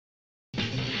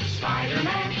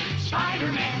Spider-Man,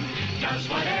 Spider-Man, does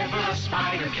whatever a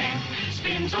spider can.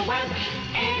 Spins a web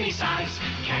any size,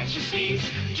 catches thieves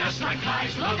just like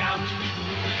flies. Look out,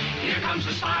 here comes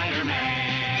the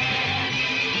Spider-Man.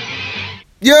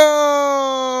 Yo,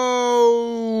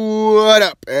 what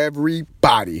up,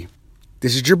 everybody?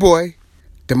 This is your boy,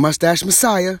 the Mustache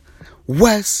Messiah,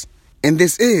 Wes, and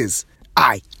this is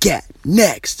I Get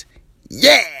Next.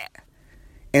 Yeah!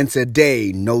 And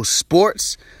today, no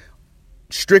sports,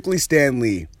 strictly Stan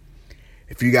Lee.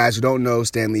 If you guys who don't know,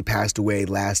 Stan Lee passed away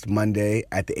last Monday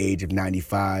at the age of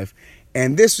 95.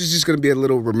 And this is just going to be a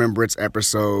little remembrance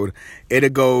episode. It'll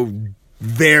go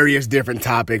various different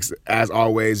topics, as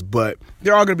always, but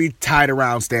they're all going to be tied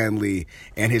around Stan Lee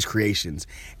and his creations.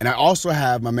 And I also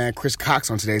have my man Chris Cox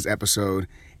on today's episode,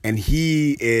 and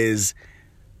he is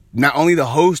not only the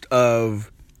host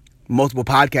of Multiple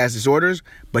Podcast Disorders,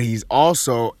 but he's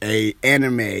also a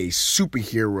anime,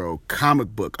 superhero, comic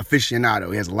book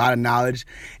aficionado. He has a lot of knowledge,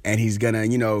 and he's gonna,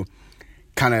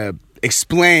 kind of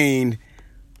explain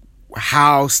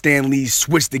how Stan Lee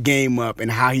switched the game up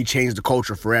and how he changed the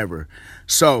culture forever.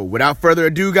 So, without further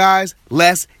ado, guys,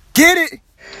 let's get it!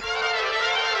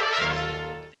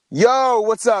 Yo,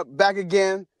 what's up? Back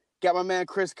again. Got my man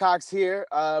Chris Cox here.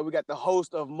 We got the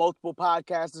host of Multiple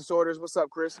Podcast Disorders. What's up,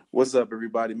 Chris? What's up,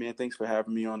 everybody, man? Thanks for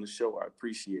having me on the show. I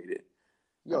appreciate it.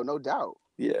 Yo, no doubt.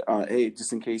 Yeah. Hey,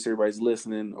 just in case everybody's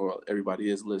listening or everybody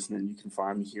is listening, you can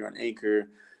find me here on Anchor.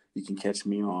 You can catch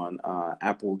me on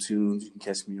Apple Tunes. You can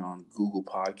catch me on Google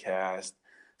Podcast,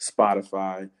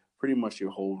 Spotify, pretty much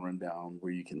your whole rundown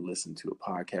where you can listen to a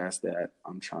podcast that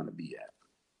I'm trying to be at.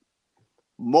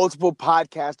 Multiple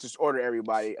Podcast Disorder,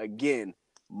 everybody. Again,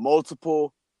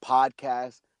 Multiple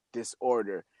Podcast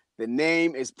Disorder. The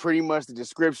name is pretty much the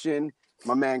description.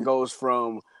 My man goes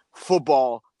from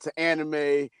football to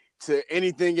anime to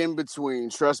anything in between.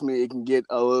 Trust me, it can get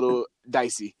a little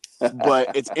dicey,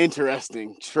 but it's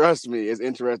interesting. Trust me, it's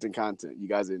interesting content. You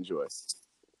guys enjoy.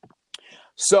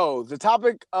 So the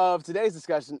topic of today's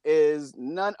discussion is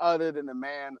none other than the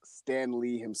man Stan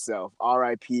Lee himself.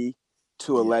 R.I.P.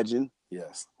 to a legend.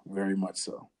 Yes, very much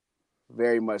so.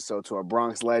 Very much so, to a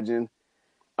Bronx legend.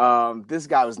 This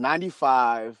guy was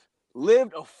 95,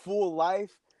 lived a full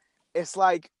life. It's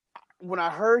like when I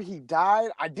heard he died,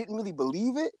 I didn't really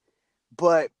believe it,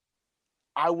 but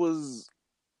I wasn't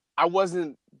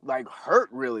like hurt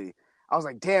really. I was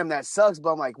like, damn, that sucks.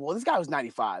 But I'm like, well, this guy was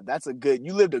 95.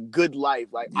 You lived a good life.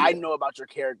 Like, yeah. I know about your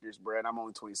characters, bro, and I'm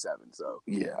only 27. So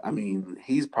yeah, I mean,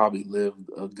 he's probably lived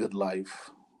a good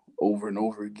life over and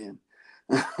over again.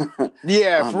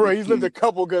 Yeah, for real. He's lived a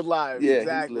couple good lives. Yeah,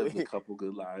 exactly. He's lived a couple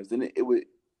good lives. And it would,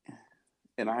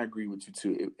 and I agree with you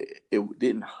too. It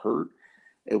didn't hurt.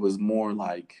 It was more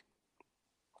like,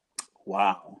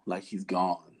 wow, like he's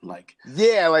gone. Like,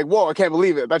 yeah, like, whoa, I can't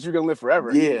believe it. I thought you were going to live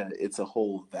forever. Yeah, it's a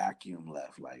whole vacuum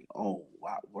left. Like, oh,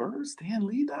 wow, where Stan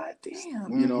Lee died?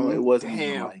 Damn. It wasn't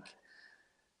even like,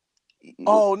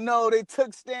 oh no, they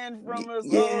took Stan from us.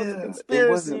 Yeah, it's a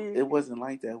conspiracy. It wasn't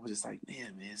like that. It was just like,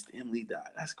 man, Stan Lee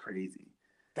died. That's crazy.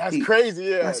 Crazy.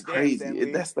 Yeah, that's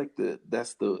crazy. That's like the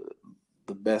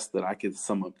best that I could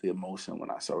sum up the emotion when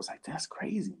I saw. I was like, that's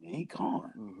crazy, man. He's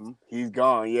gone. Mm-hmm. He's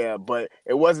gone. Yeah, but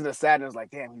it wasn't a sadness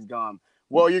like, damn, he's gone.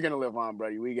 Well, you're gonna live on,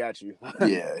 buddy. We got you.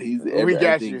 Yeah, we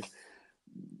got you.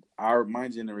 My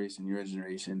generation, your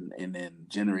generation, and then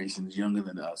generations younger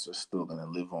than us are still going to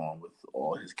live on with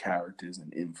all his characters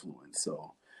and influence.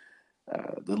 So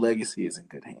the legacy is in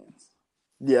good hands.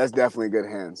 Yeah, it's definitely good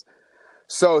hands.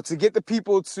 So to get the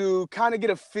people to kind of get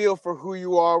a feel for who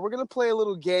you are, we're going to play a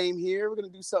little game here. We're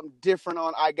going to do something different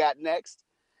on I Got Next.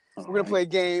 We're going to play a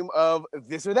game of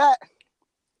this or that.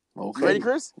 Okay. You ready,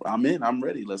 Chris? I'm in. I'm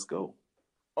ready. Let's go.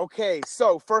 Okay,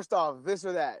 so first off, this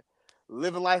or that.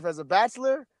 Living life as a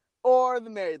bachelor or the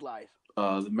married life?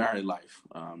 The married life.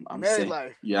 Married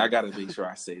life. Yeah, I got to make sure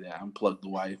I say that. I'm plugged the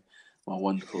wife, my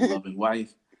wonderful, loving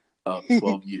wife of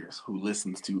 12 years who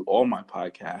listens to all my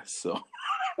podcasts. So,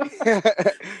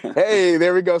 hey,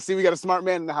 there we go. See, we got a smart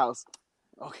man in the house.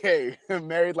 Okay,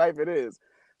 married life it is.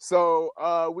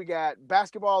 So, we got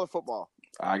basketball or football?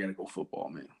 I got to go football,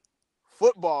 man.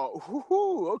 Football.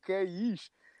 Woo-hoo. Okay, yeesh.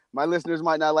 My listeners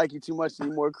might not like you too much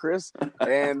anymore, Chris.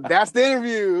 And that's the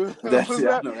interview. That's it.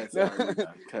 I know that's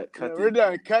it. We're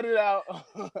done. Cut it out.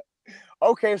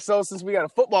 Okay, so since we got a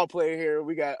football player here,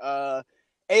 we got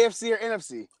AFC or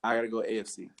NFC? I got to go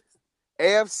AFC.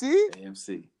 AFC?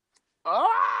 AFC.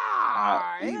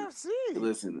 AFC.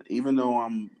 Listen, even though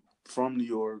I'm from New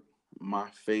York, my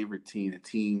favorite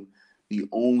team, the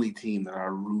only team that I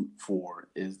root for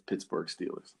is Pittsburgh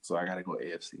Steelers. So I got to go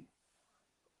AFC.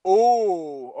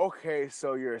 Oh, okay.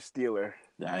 So you're a Steeler.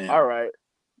 I am. All right.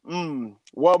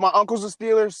 Well, my uncle's a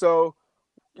Steeler, so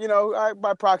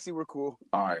by proxy we're cool.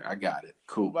 All right, I got it.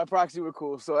 Cool. By proxy we're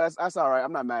cool, so that's all right.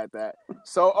 I'm not mad at that.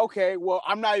 So okay, well,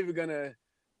 I'm not even gonna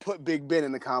put Big Ben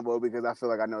in the combo because I feel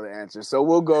like I know the answer. So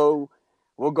we'll go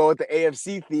with the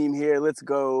AFC theme here. Let's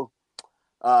go,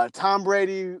 Tom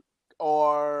Brady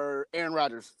or Aaron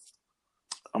Rodgers.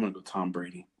 I'm gonna go Tom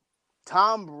Brady.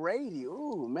 Tom Brady.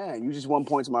 Ooh, man, you just won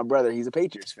points to my brother. He's a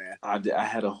Patriots fan. I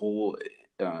had a whole.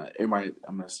 I'm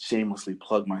gonna shamelessly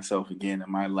plug myself again.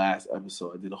 In my last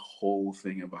episode, I did a whole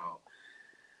thing about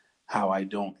how I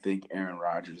don't think Aaron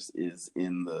Rodgers is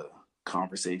in the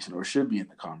conversation or should be in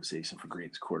the conversation for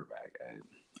greatest quarterback.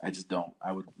 I just don't.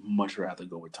 I would much rather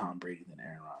go with Tom Brady than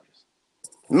Aaron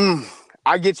Rodgers.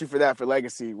 I get you for that for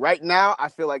legacy. Right now, I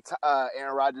feel like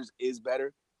Aaron Rodgers is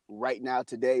better right now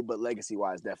today, but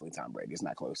legacy-wise, definitely Tom Brady. It's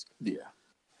not close. Yeah.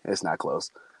 It's not close.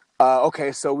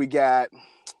 Okay, so we got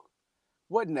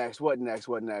what next?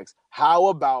 How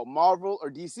about Marvel or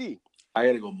DC? I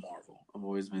gotta go Marvel. I've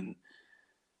always been.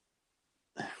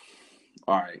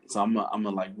 All right, so I'm gonna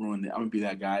like ruin it. I'm gonna be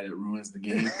that guy that ruins the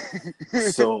game.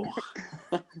 So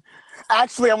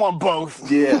actually, I want both.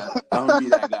 Yeah, I'm gonna be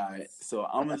that guy. So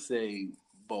I'm gonna say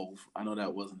both. I know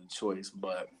that wasn't a choice,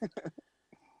 but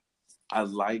I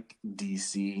like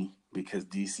DC because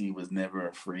DC was never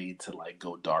afraid to like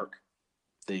go dark.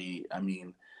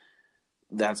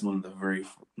 That's one of the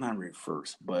not very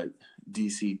first, but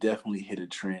DC definitely hit a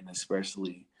trend,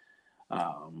 especially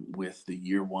with the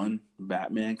year one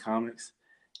Batman comics,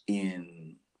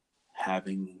 in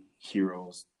having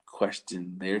heroes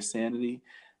question their sanity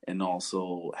and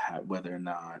also whether or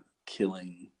not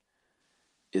killing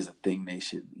is a thing they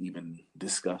should even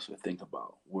discuss or think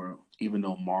about. Where even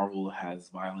though Marvel has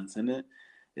violence in it,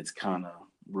 it's kind of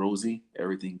rosy.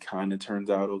 Everything kind of turns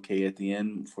out okay at the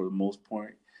end for the most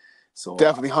part. So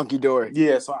definitely hunky dory.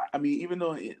 Yeah. So even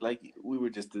though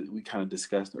we kind of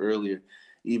discussed earlier,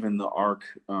 even the arc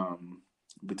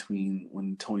between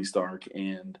when Tony Stark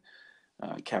and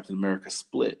Captain America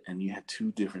split, and you had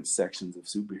two different sections of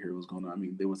superheroes going on. I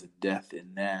mean, there was a death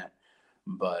in that,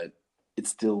 but it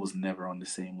still was never on the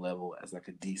same level as like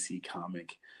a DC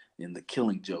comic in The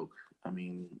Killing Joke. I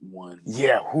mean,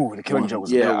 The Killing Joke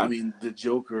was yeah. good. I mean, the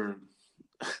Joker.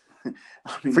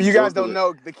 For you guys don't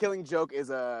know, The Killing Joke is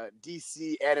a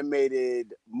DC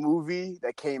animated movie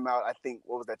that came out, I think,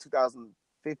 what was that,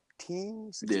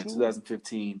 2015, 16? Yeah,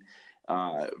 2015,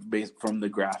 based from the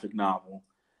graphic novel.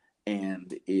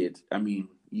 And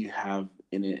you have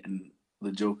in it and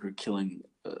the Joker killing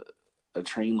a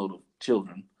trainload of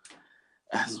children,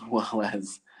 as well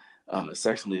as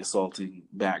sexually assaulting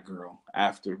Batgirl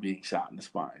after being shot in the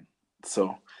spine.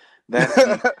 So that's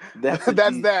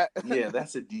that. Yeah,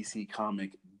 that's a DC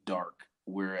comic dark.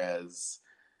 Whereas,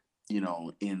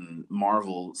 in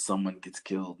Marvel, someone gets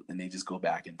killed and they just go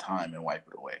back in time and wipe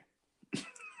it away.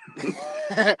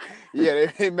 Yeah,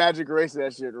 they magic erase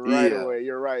that shit right away.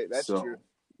 You're right. That's true.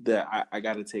 That I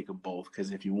got to take them both,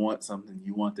 because if you want something,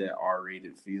 you want that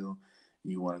R-rated feel,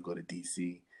 you want to go to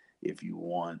DC. If you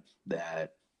want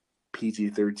that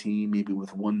PG-13, maybe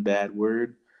with one bad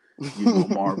word, you go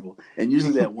Marvel. And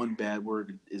usually that one bad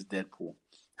word is Deadpool.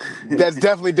 That's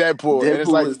definitely Deadpool. And it's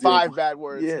like 5 bad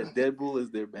words. Yeah, Deadpool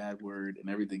is their bad word, and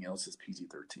everything else is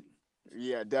PG-13.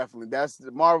 Yeah, definitely.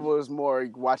 Marvel is more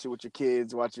watch it with your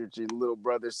kids, watch it with your little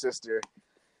brother, sister.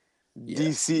 Yeah.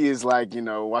 DC is like,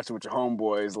 watch it with your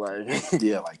homeboys. Like,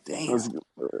 yeah, like damn,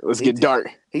 let's get dark.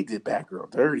 He did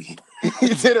Batgirl dirty. He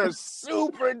did her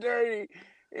super dirty.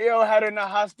 Had her in the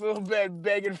hospital bed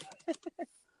begging.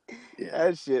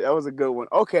 Yeah, that was a good one.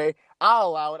 Okay, I'll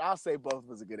allow it. I'll say both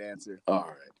was a good answer. All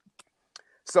right.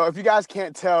 So if you guys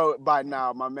can't tell by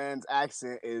now, my man's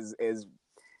accent is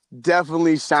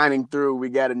definitely shining through. We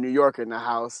got a New Yorker in the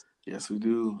house. Yes, we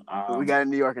do. We got a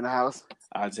New York in the house.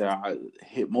 I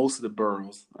hit most of the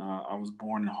boroughs. I was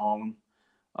born in Harlem,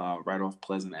 right off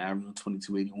Pleasant Avenue,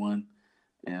 2281.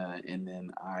 And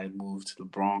then I moved to the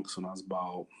Bronx when I was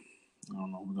about, we're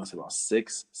going to say about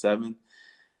 6, 7.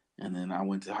 And then I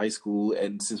went to high school.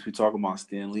 And since we're talking about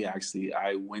Stanley, actually,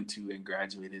 I went to and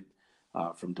graduated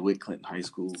from DeWitt Clinton High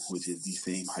School, which is the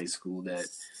same high school that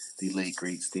the late,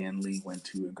 great Stan Lee went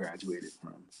to and graduated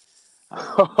from.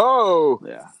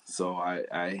 Yeah. So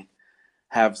I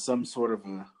have some sort of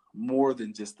more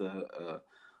than just a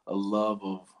love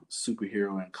of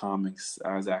superhero and comics.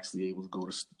 I was actually able to go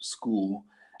to school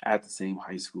at the same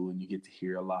high school, and you get to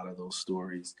hear a lot of those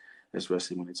stories,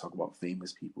 especially when they talk about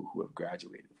famous people who have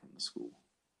graduated from the school.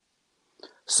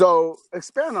 So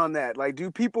expand on that. Like,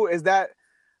 is that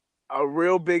a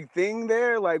real big thing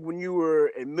there? Like, when you were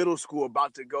in middle school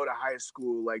about to go to high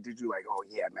school, like, did you like, oh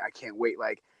yeah, man, I can't wait.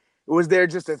 Like, Was there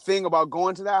just a thing about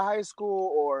going to that high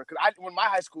school, or because when my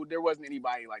high school there wasn't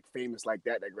anybody like famous like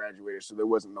that graduated, so there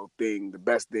wasn't no thing. The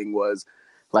best thing was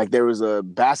like there was a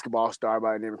basketball star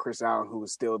by the name of Chris Allen who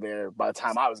was still there by the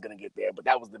time I was gonna get there, but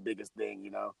that was the biggest thing,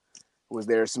 you know. Was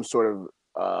there some sort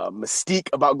of mystique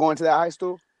about going to that high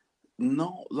school?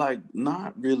 No, like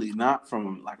not really, not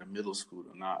from like a middle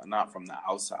schooler, not from the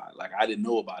outside. Like I didn't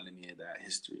know about any of that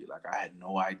history. Like I had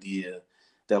no idea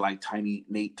that like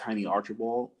Tiny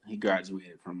Archibald, he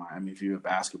graduated from Miami. If you're a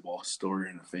basketball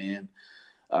historian and a fan,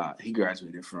 he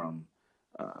graduated from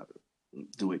uh,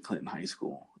 DeWitt Clinton High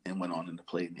School and went on to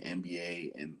play in the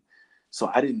NBA. And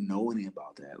so I didn't know any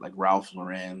about that. Like Ralph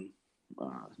Lauren,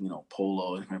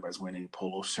 Polo, if anybody's wearing any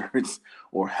polo shirts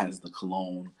or has the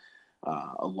cologne,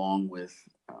 along with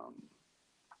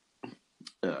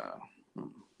uh,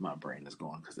 my brain is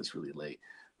going because it's really late.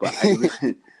 But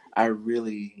I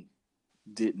really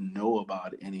didn't know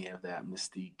about any of that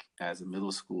mystique as a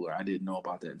middle schooler. I didn't know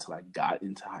about that until I got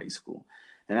into high school.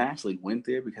 And I actually went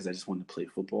there because I just wanted to play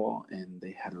football, and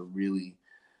they had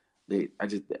I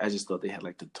just thought they had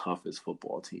like the toughest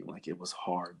football team. Like it was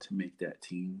hard to make that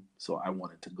team, so I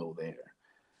wanted to go there.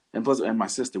 And plus, and my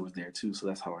sister was there too, so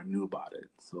that's how I knew about it.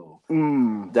 So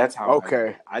that's how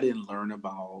okay. I didn't learn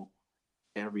about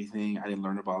everything. I didn't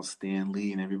learn about Stan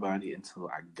Lee and everybody until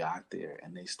I got there,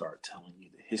 and they start telling you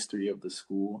the history of the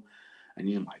school, and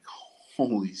you're like,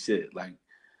 holy shit, like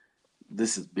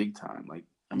this is big time. Like,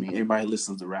 I mean, everybody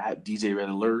listens to rap, DJ Red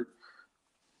Alert,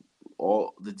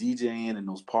 all the DJing and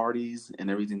those parties and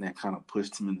everything that kind of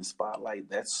pushed him in the spotlight.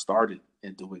 That started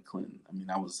at DeWitt Clinton. I mean,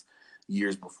 that was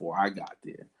years before I got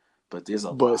there. But there's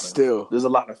a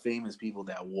lot of famous people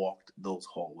that walked those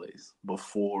hallways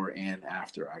before and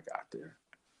after I got there.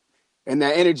 And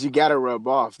that energy got to rub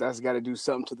off. That's got to do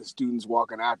something to the students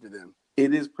walking after them.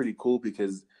 It is pretty cool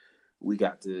because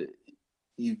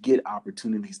you get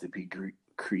opportunities to be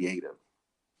creative.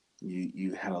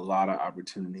 You had a lot of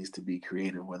opportunities to be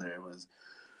creative, whether it was,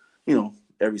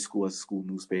 every school has a school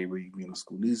newspaper. You can be in a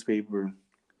school newspaper.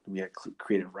 We had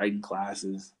creative writing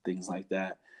classes, things like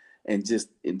that. And just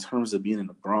in terms of being in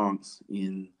the Bronx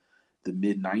in the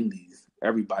mid-'90s,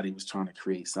 everybody was trying to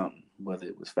create something, whether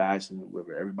it was fashion,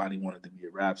 whether everybody wanted to be a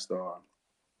rap star,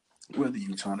 whether you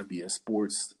were trying to be a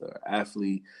sports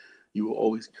athlete, you were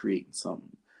always creating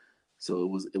something. So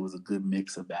it was a good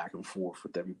mix of back and forth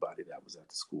with everybody that was at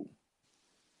the school.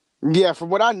 Yeah, from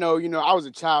what I know, I was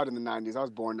a child in the 90s. I was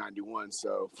born 91.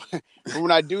 So from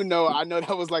what I do know, I know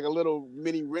that was like a little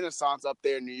mini renaissance up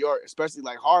there in New York, especially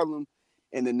like Harlem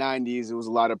in the 90s. There was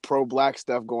a lot of pro-black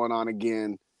stuff going on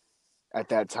again at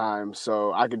that time.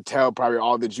 So I could tell probably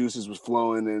all the juices was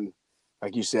flowing. And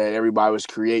like you said, everybody was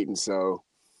creating. So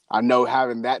I know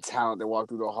having that talent that walked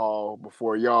through the hall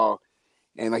before y'all,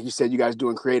 and like you said, you guys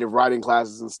doing creative writing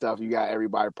classes and stuff, you got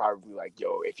everybody probably like,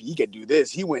 yo, if he could do this,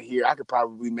 he went here, I could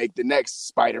probably make the next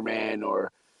Spider-Man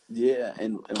or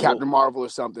and Captain Marvel or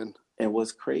something. And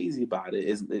what's crazy about it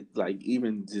is like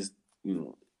even just,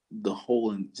 the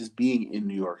whole and just being in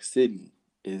New York City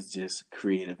is just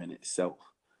creative in itself.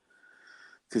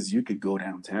 Because you could go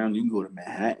downtown, you can go to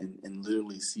Manhattan and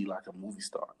literally see like a movie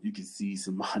star. You can see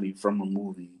somebody from a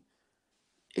movie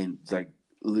and like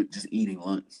just eating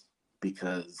lunch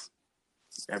because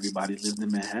everybody lived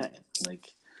in Manhattan. Like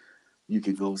you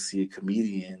could go see a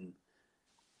comedian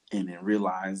and then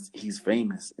realize he's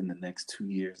famous in the next 2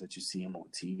 years that you see him on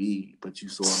TV, but you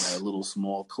saw him at a little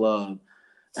small club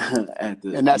at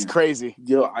the. And that's crazy.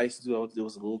 I used to go. There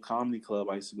was a little comedy club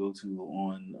I used to go to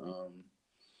on.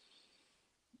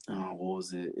 What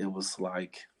was it? It was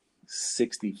like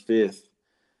 65th.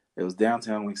 It was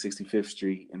downtown, like 65th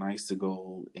Street, and I used to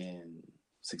go in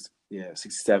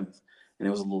 67th, and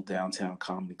it was a little downtown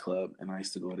comedy club, and I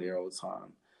used to go there all the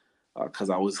time. Because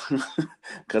I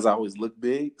always looked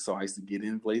big, so I used to get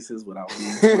in places without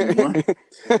being 21.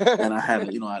 And I had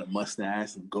a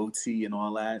mustache and goatee and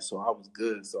all that, so I was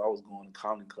good. So I was going to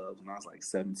comedy clubs when I was like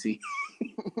 17.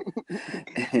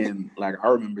 And like I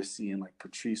remember seeing like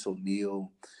Patrice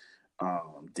O'Neal,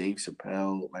 Dave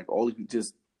Chappelle, like all of you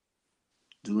just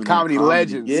doing comedy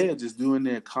legends. Yeah, just doing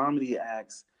their comedy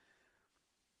acts.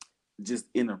 Just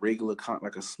in a regular,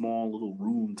 like a small little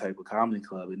room type of comedy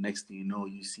club. And next thing you know,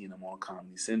 you see them on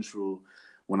Comedy Central.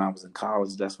 When I was in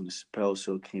college, that's when the Chappelle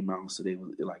Show came out. So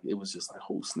it was just like,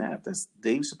 oh snap, that's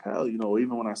Dave Chappelle.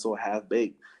 Even when I saw Half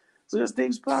Baked, so that's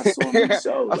Dave Chappelle. I saw him on the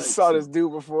show. I saw this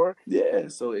dude before. Yeah,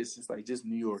 so it's just like just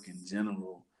New York in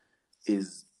general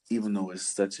is, even though it's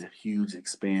such a huge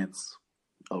expanse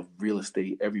of real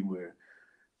estate everywhere,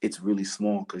 it's really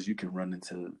small because you can run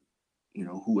into,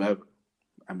 whoever.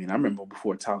 I mean, I remember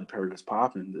before Tyler Perry was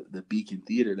popping, the Beacon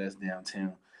Theater that's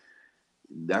downtown,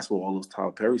 that's where all those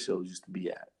Tyler Perry shows used to be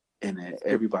at. And then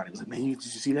everybody was like, man, did you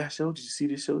see that show? Did you see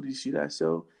this show? Did you see that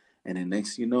show? And then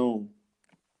next you know,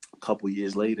 a couple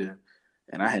years later,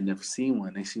 and I had never seen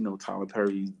one. Next you know, Tyler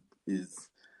Perry is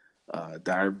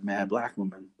Diary of a Mad Black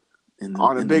Woman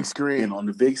on the big screen. And on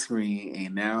the big screen.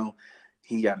 And now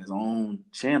he got his own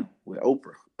channel with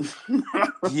Oprah.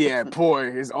 Yeah,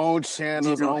 boy, his own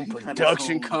channel, his own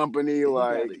production company.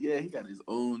 He got his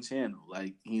own channel.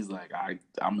 Like, he's like, I'm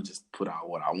gonna just put out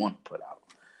what I want to put out.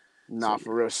 Nah,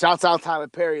 for real. Shouts out Tyler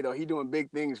Perry though. He doing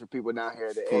big things for people down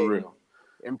here. For real.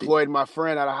 Employed my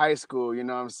friend out of high school. You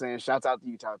know what I'm saying? Shouts out to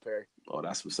you, Tyler Perry. Oh,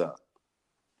 that's what's up.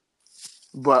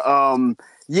 But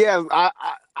yeah,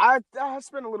 I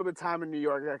spent a little bit of time in New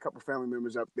York. I got a couple family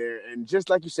members up there, and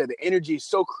just like you said, the energy is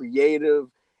so creative.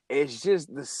 It's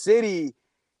just the city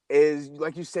is,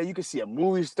 like you said, you can see a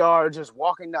movie star just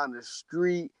walking down the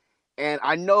street. And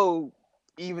I know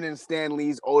even in Stan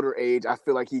Lee's older age, I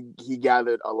feel like he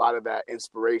gathered a lot of that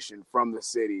inspiration from the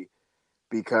city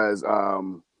because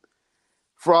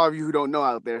for all of you who don't know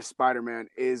out there, Spider-Man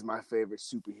is my favorite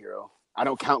superhero. I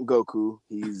don't count Goku.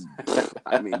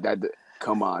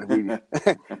 Come on. We're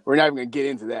not even going to get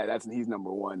into that. He's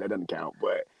number one. That doesn't count.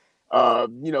 But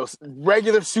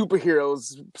regular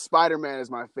superheroes, Spider-Man is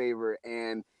my favorite.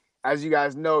 And as you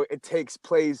guys know, it takes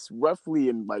place roughly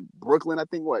in like Brooklyn. I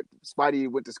think Spidey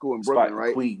went to school in Brooklyn,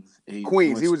 right? Queens. He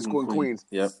went to school in Queens.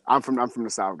 Yep. I'm from the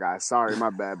South, guys. Sorry,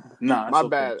 my bad. My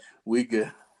bad. We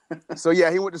good. So yeah,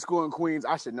 he went to school in Queens.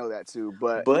 I should know that too.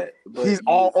 But he's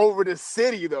all over the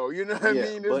city though. You know what I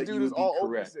mean? This dude is all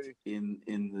over the city.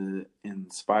 In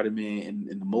Spider-Man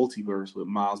in the multiverse with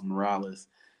Miles Morales,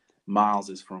 Miles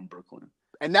is from Brooklyn.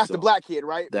 And that's the black kid,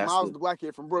 right? Miles is the black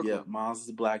kid from Brooklyn. Yeah, Miles is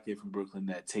the black kid from Brooklyn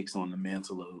that takes on the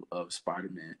mantle of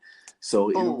Spider-Man.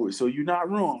 So so you're not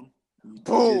wrong.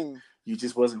 Boom. You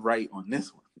just wasn't right on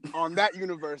this one. On that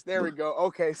universe. There we go.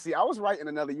 Okay, see, I was right in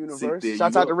another universe.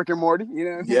 Shouts out to Rick and Morty. You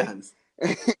know what I mean?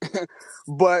 Yes.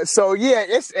 But so yeah,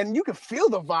 and you can feel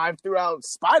the vibe throughout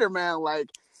Spider-Man.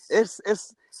 Like it's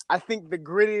I think the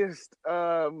grittiest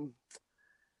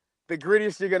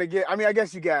you're gonna get. I mean, I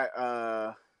guess you got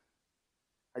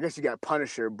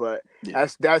Punisher, but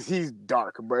that's he's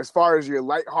dark. But as far as your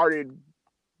lighthearted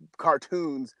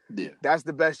cartoons, that's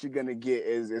the best you're gonna get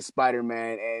is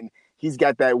Spider-Man, and he's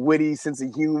got that witty sense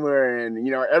of humor, and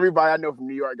everybody I know from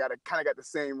New York got the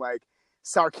same like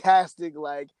sarcastic,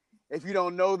 like if you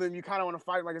don't know them, you kind of want to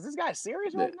fight. Like, is this guy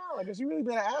serious right now? Like, is he really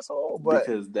being an asshole? But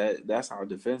because that's our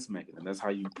defense mechanism. That's how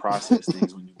you process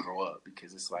things when you grow up.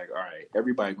 Because it's like, all right,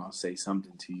 everybody gonna say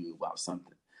something to you about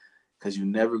something. Because you're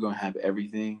never gonna have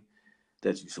everything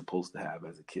that you're supposed to have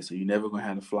as a kid. So you're never gonna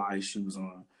have the fly shoes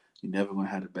on. You're never gonna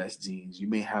have the best jeans. You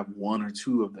may have one or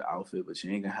two of the outfit, but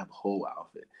you ain't gonna have a whole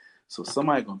outfit. So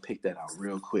somebody gonna pick that out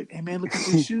real quick. Hey man, look at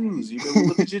your shoes. You better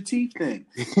look at your teeth thing.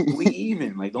 We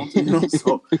even. Like, don't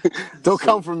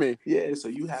come for me. Yeah, so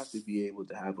you have to be able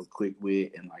to have a quick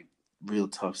wit and like real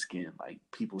tough skin. Like,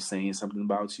 people saying something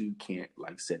about you can't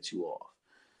like set you off.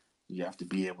 You have to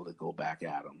be able to go back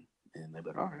at them. And they're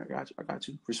like, all right, I got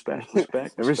you. Respect. Yeah,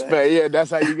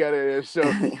 that's how you gotta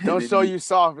show. Don't show you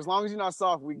soft. As long as you're not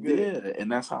soft, we good. Yeah, and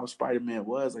that's how Spider-Man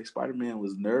was. Like, Spider-Man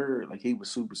was nerd. Like, he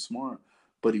was super smart.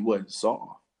 But he wasn't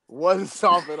soft. Wasn't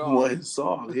soft at all. Wasn't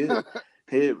soft. He'll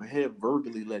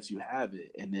verbally let you have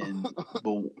it. And then,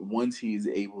 but once he's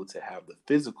able to have the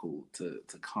physical to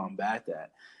combat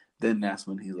that, then that's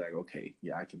when he's like, okay,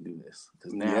 yeah, I can do this.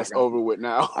 Because now it's over with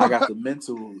now. I got the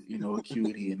mental,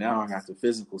 acuity, and now I got the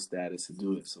physical status to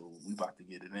do it. So we about to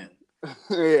get it in.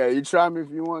 Yeah, you try me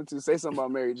if you want to. Say something about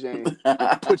Mary Jane.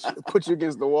 Put you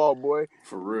against the wall, boy.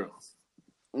 For real.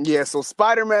 Yeah, so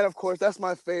Spider-Man, of course, that's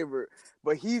my favorite.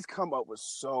 But he's come up with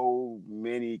so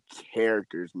many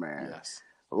characters, man. Yes.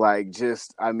 Like,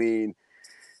 just not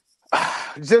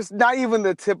even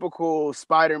the typical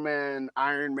Spider-Man,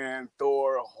 Iron Man,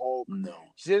 Thor, Hulk. No.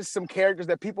 Just some characters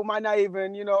that people might not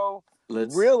even,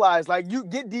 realize. Like, you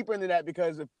get deeper into that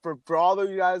because for all of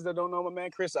you guys that don't know my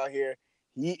man Chris out here,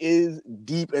 he is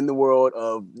deep in the world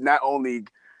of not only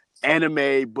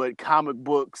anime, but comic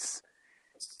books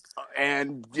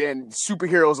and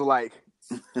superheroes alike.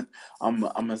 I'm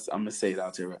gonna say it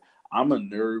out there. I'm a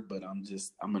nerd, but I'm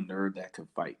a nerd that can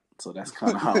fight. So that's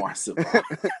kind of how I survive.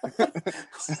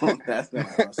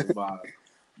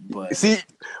 But see,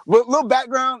 little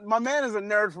background. My man is a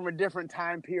nerd from a different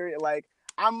time period. Like,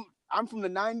 I'm from the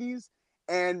 '90s,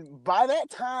 and by the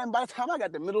time I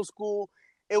got to middle school,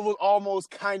 it was almost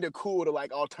kind of cool to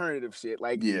like alternative shit.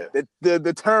 Like,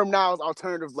 the term now is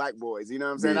alternative black boys. You know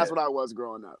what I'm saying? Yeah. That's what I was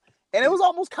growing up. And it was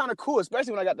almost kind of cool,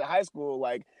 especially when I got to high school.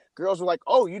 Like, girls were like,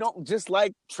 "Oh, you don't just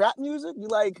like trap music? You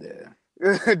like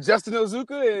Justin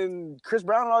Ozuka and Chris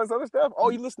Brown and all this other stuff. Oh,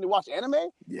 you listen to watch anime?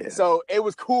 Yeah. So it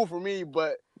was cool for me,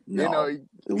 but No,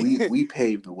 we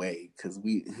paved the way because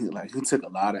we took a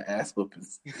lot of ass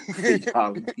whoopings for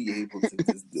y'all to be able to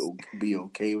just be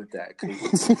okay with that,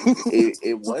 because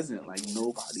it wasn't like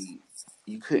nobody.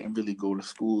 You couldn't really go to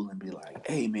school and be like,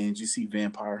 "Hey man, did you see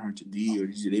Vampire Hunter D?" Or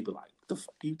they'd be like, "The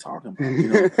fuck are you talking about?" You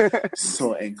know.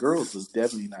 So, and girls was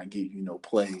definitely not getting you no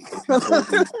play if you told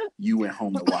them you went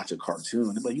home to watch a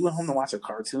cartoon. They're like, "You went home to watch a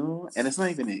cartoon, and it's not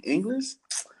even in English."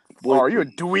 Boy, oh, you a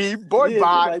dweeb, boy? yeah,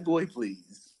 Bye. like, boy, please.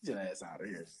 Get your ass out of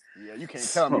here. Yeah, you can't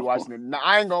tell me you watching it. Now,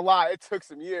 I ain't gonna lie, it took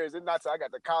some years. It's not till I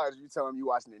got to college you tell them you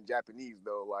watching it in Japanese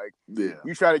though. Like,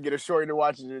 you try to get a shorty to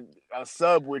watch a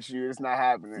sub with you, it's not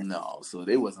happening. No, so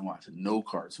they wasn't watching no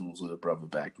cartoons with a brother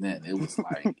back then. It was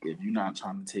like, if you're not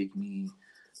trying to take me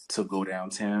to go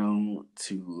downtown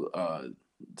to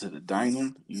the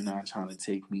diner, you're not trying to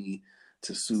take me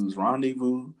to Sue's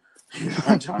Rendezvous, you're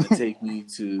not trying to take me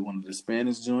to one of the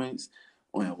Spanish joints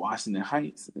or in Washington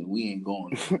Heights, and we ain't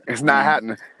going. It's not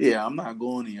happening. Yeah, I'm not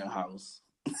going to your house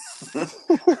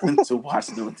to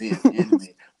watch no damn anime.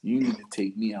 You need to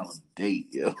take me out on a date,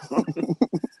 yo.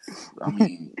 I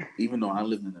mean, even though I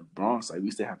lived in the Bronx, like we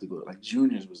used to have to go. Like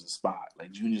Junior's was a spot.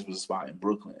 Like Junior's was a spot in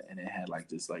Brooklyn, and it had like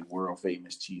this like world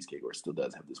famous cheesecake, or it still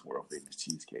does have this world famous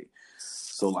cheesecake.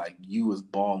 So like you was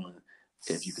balling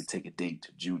if you could take a date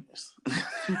to Junior's.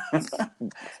 It's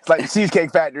like the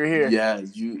Cheesecake Factory here. Yeah,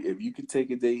 if you could take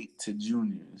a date to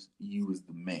Junior's, you was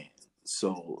the man.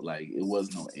 So like it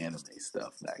was no anime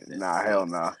stuff back then. Nah, hell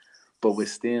nah. But with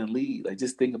Stan Lee, like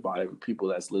just think about it, people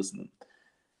that's listening.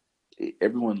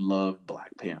 Everyone loved Black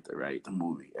Panther, right? The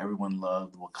movie. Everyone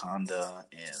loved Wakanda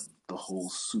and the whole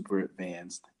super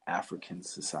advanced African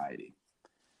society.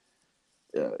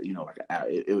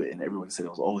 And everyone said it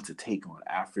was, it's a take on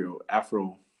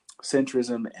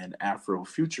Afrocentrism and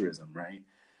Afrofuturism, right?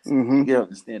 Mm-hmm. You gotta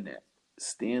understand that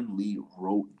Stan Lee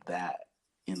wrote that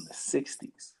in the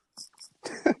 60s.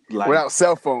 Like, without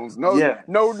cell phones. No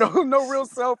real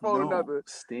cell phone or nothing.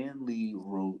 Stan Lee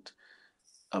wrote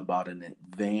about an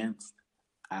advanced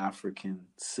African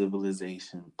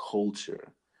civilization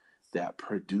culture that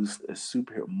produced a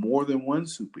superhero, more than one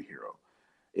superhero.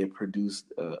 It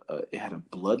produced, it had a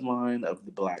bloodline of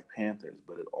the Black Panthers,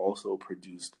 but it also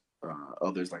produced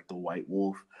others like the White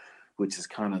Wolf, which is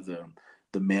kind of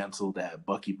the mantle that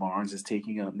Bucky Barnes is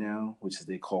taking up now, which is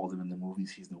they called him in the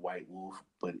movies, he's the White Wolf,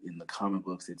 but in the comic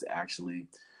books, it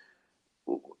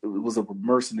was a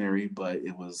mercenary, but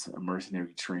it was a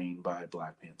mercenary trained by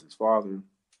Black Panther's father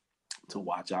to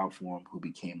watch out for him, who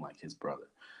became like his brother.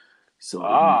 So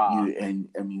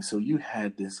so you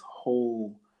had this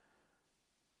whole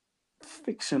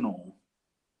fictional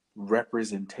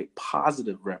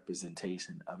positive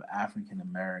representation of African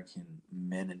American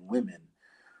men and women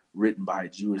written by a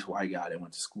Jewish white guy that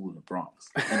went to school in the Bronx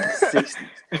in the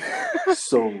 60s.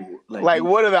 So like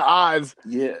what are the odds?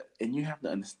 Yeah, and you have to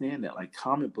understand that like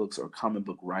comic books or comic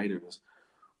book writers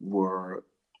were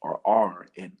or are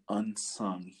an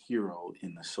unsung hero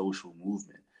in the social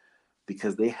movement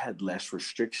because they had less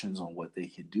restrictions on what they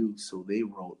could do. So they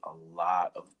wrote a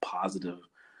lot of positive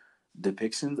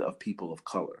depictions of people of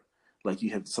color. Like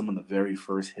you have some of the very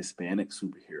first Hispanic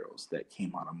superheroes that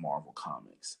came out of Marvel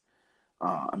Comics.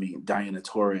 Diana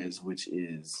Torres, which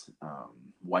is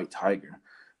White Tiger,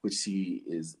 which she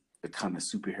is a kind of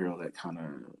superhero that kind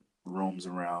of roams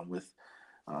around with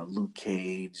Luke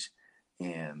Cage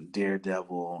and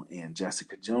Daredevil and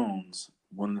Jessica Jones,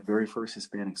 one of the very first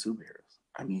Hispanic superheroes.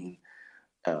 Coming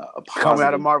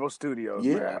out of Marvel Studios.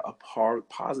 Yeah, man. a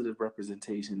positive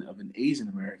representation of an Asian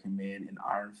American man in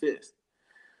Iron Fist.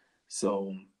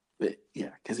 So,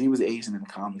 because he was Asian in the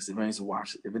comics. If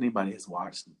anybody has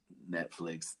watched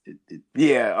Netflix, they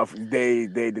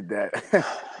did that.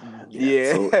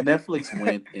 Yeah. So Netflix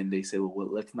went and they said, well,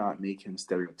 let's not make him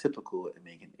stereotypical and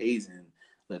make him Asian.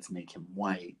 Let's make him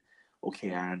white.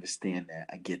 Okay, I understand that.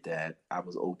 I get that. I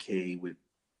was okay with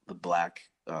the black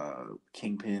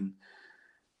Kingpin.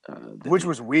 Which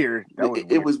was weird.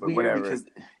 It was weird because,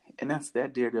 and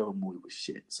that Daredevil movie was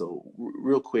shit. So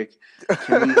real quick,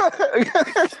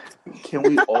 can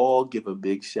we all give a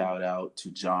big shout out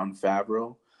to Jon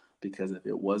Favreau? Because if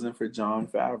it wasn't for Jon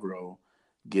Favreau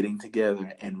getting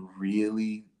together and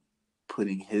really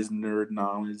putting his nerd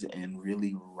knowledge and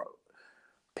really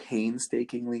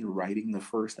painstakingly writing the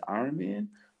first Iron Man,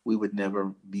 we would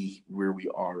never be where we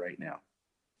are right now.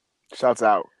 Shouts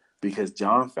out. Because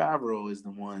Jon Favreau is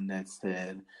the one that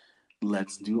said,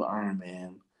 let's do Iron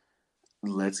Man.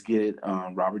 Let's get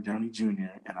Robert Downey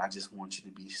Jr. And I just want you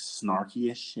to be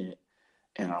snarky as shit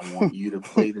and I want you to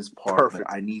play this part, Perfect.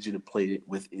 but I need you to play it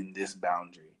within this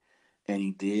boundary. And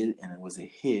he did, and it was a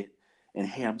hit. And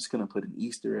hey, I'm just going to put an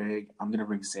Easter egg. I'm going to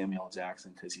bring Samuel L.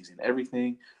 Jackson because he's in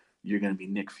everything. You're going to be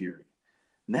Nick Fury.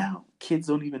 Now, kids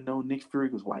don't even know Nick Fury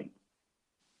was white.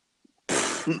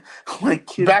 Like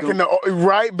kids back in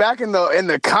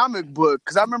the comic book,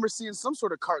 because I remember seeing some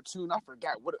sort of cartoon. I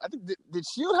forgot what. I think did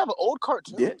Shield have an old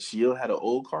cartoon? Yeah, Shield had an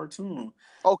old cartoon.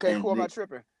 Okay, cool. I'm not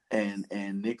tripping.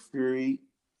 And Nick Fury,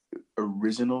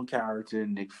 original character,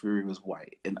 Nick Fury was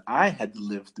white, and I had to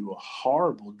live through a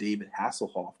horrible David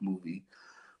Hasselhoff movie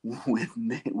with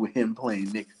him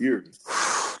playing Nick Fury.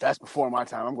 That's before my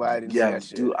time. I'm glad I didn't see that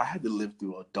shit. Dude, I had to live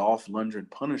through a Dolph Lundgren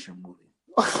Punisher movie.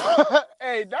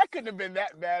 Hey, that couldn't have been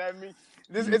that bad. I mean,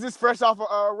 is this fresh off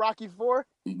of Rocky IV?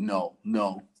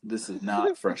 No, this is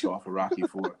not fresh off of Rocky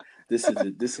IV.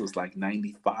 This was like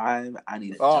 95. I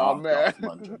need a job.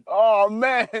 Man. Oh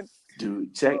man,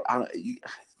 dude,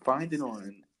 find it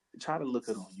on. Try to look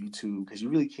it on YouTube because you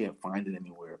really can't find it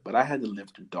anywhere. But I had to live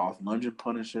through Dolph Lundgren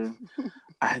Punisher.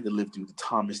 I had to live through the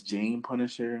Thomas Jane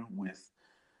Punisher.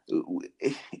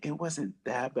 It wasn't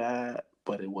that bad,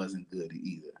 but it wasn't good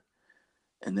either.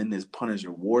 And then there's Punisher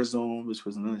Warzone, which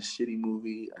was another shitty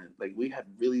movie. Like, we had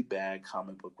really bad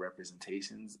comic book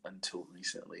representations until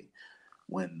recently,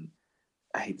 when,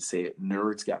 I hate to say it,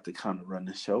 nerds got to kind of run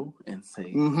the show and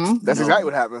say, that's exactly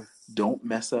what happened. Don't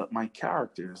mess up my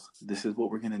characters. This is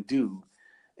what we're going to do.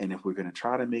 And if we're going to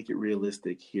try to make it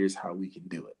realistic, here's how we can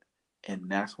do it. And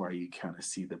that's why you kind of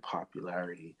see the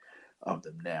popularity of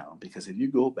them now. Because if you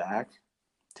go back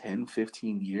 10,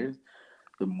 15 years,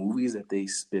 the movies that they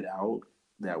spit out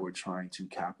that were trying to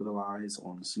capitalize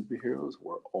on superheroes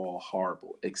were all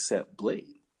horrible, except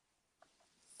Blade.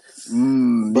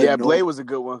 Blade was a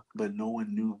good one. But no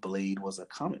one knew Blade was a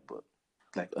comic book.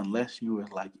 Like, unless you were,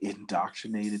 like,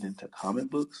 indoctrinated into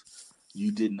comic books,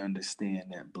 you didn't understand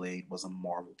that Blade was a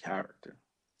Marvel character.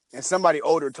 And somebody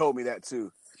older told me that,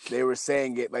 too. They were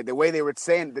saying it, like, the way they were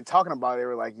talking about it, they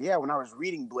were like, yeah, when I was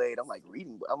reading Blade, I'm like, what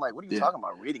are you talking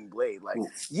about, reading Blade? Like,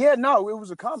 no, it was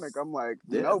a comic. I'm like,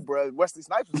 no, bro, Wesley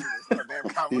Snipes was in this. It's not a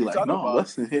damn comic. What are you talking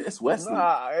about? It's Wesley.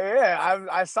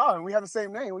 I saw him. We have the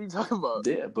same name. What are you talking about?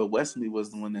 Yeah, but Wesley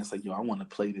was the one that's like, yo, I want to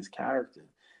play this character.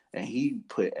 And he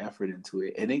put effort into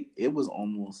it. And it was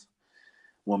almost,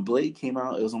 when Blade came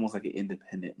out, it was almost like an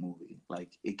independent movie.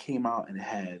 Like, it came out and it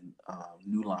had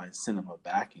New Line Cinema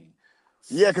backing.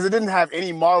 Yeah, because it didn't have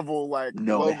any Marvel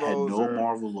No, it had no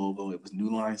Marvel logo. It was New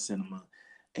Line Cinema,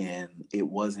 and it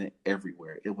wasn't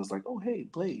everywhere. It was like, oh, hey,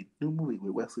 Blade, new movie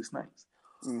with Wesley Snipes.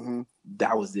 Mm-hmm.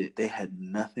 That was it. They had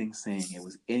nothing saying it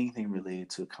was anything related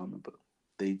to a comic book.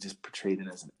 They just portrayed it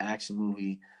as an action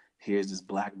movie. Here's this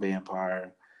black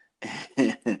vampire.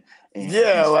 And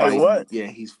what? Yeah,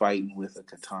 he's fighting with a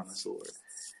katana sword.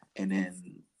 And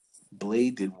then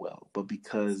Blade did well, but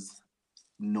because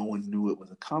no one knew it was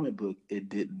a comic book, it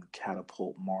didn't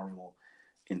catapult Marvel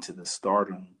into the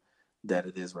stardom that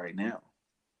it is right now.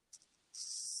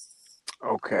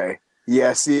 Okay.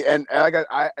 Yeah, see, and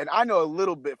I know a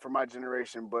little bit from my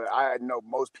generation, but I know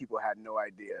most people had no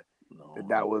idea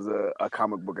that was a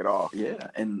comic book at all. Yeah,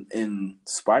 and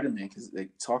Spider-Man, because they're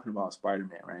talking about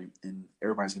Spider-Man, right? And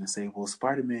everybody's going to say, well,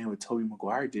 Spider-Man with Tobey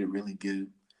Maguire did really good.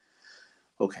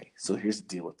 Okay, so here's the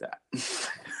deal with that.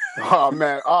 Oh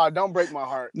man! Oh, don't break my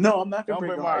heart. No, I'm not gonna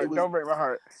break my heart. Don't break my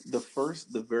heart.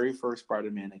 The very first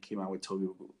Spider-Man that came out with Tobey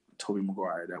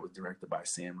Maguire, that was directed by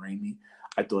Sam Raimi.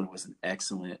 I thought it was an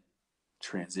excellent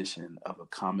transition of a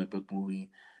comic book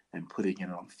movie and putting it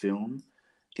on film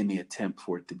in the attempt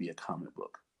for it to be a comic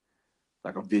book,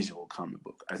 like a visual comic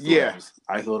book. I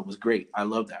thought it was great. I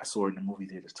love that. I saw it in the movie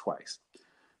theaters twice.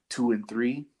 2 and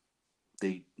 3,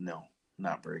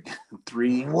 not very good.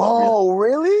 3. Whoa,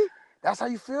 really? That's how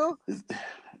you feel?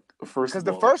 Because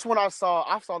the first one I saw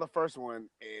the first one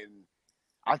in,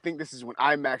 I think this is when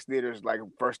IMAX theaters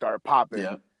first started popping.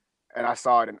 Yeah. And I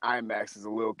saw it in IMAX as a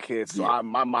little kid, so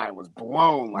my mind was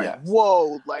blown.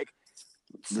 Whoa,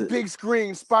 big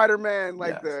screen Spider-Man,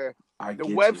 the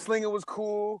web slinger was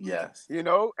cool. Yes. You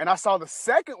know? And I saw the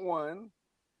second one,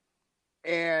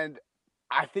 and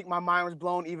I think my mind was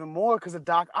blown even more because of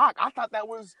Doc Ock. I thought that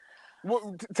was...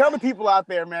 Well, tell the people out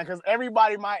there, man, because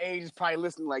everybody my age is probably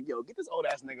listening like, yo, get this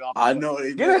old-ass nigga off. I know.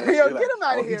 Get him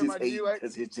out of here, my G.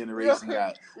 Because his generation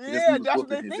got... Yeah, that's what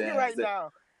they're thinking right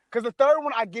now. Because the third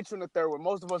one, I get you in the third one.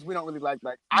 Most of us, we don't really like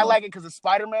that. I like it because it's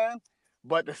Spider-Man,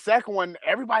 but the second one,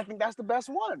 everybody think that's the best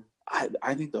one.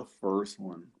 I think the first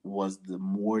one was the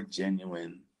more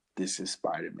genuine, this is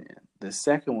Spider-Man. The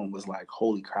second one was like,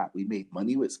 holy crap, we made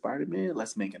money with Spider-Man?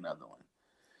 Let's make another one.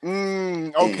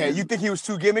 Okay, and you think he was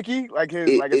too gimmicky?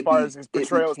 As far as his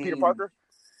portrayal as Peter Parker?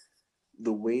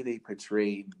 the way they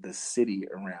portrayed the city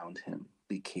around him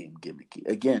became gimmicky.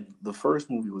 Again, the first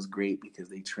movie was great because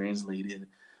they translated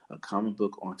a comic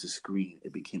book onto screen.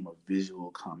 It became a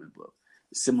visual comic book,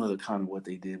 similar to kind of what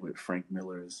they did with Frank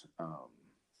Miller's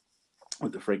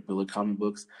with the Frank Miller comic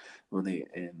books, when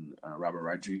Robert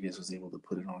Rodriguez was able to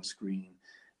put it on screen,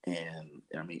 and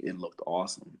I mean it looked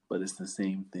awesome. But it's the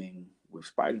same thing with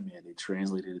Spider-Man. They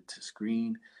translated it to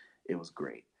screen. It was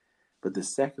great. But the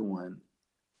second one,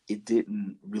 it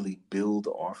didn't really build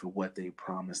off of what they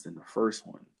promised in the first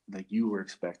one. Like, you were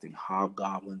expecting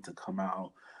Hobgoblin to come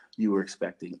out. You were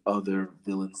expecting other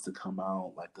villains to come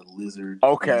out, like the Lizard.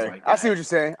 Okay, like I see what you're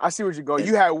saying. I see what you're going. And,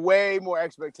 you had way more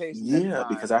expectations. Yeah,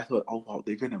 because I thought, oh, wow,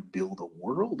 they're going to build a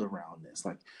world around this.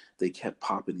 Like, they kept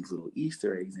popping these little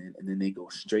Easter eggs in, and then they go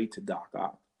straight to Doc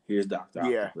Ock. Here's Dr.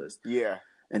 Octopus. Yeah.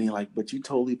 And you're like, but you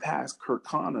totally passed Kirk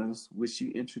Connors, which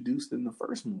you introduced in the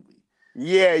first movie.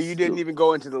 Yeah, you didn't even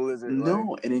go into the Lizard.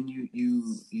 No, and then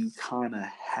you kind of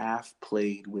half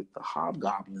played with the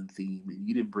Hobgoblin theme, and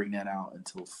you didn't bring that out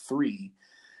until 3,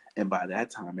 and by that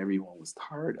time everyone was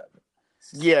tired of it.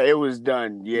 Yeah, it was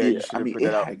done. Yeah, you should have put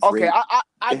that out. Okay,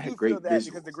 I do feel that visuals.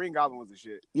 Because the Green Goblin was the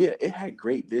shit. Yeah, it had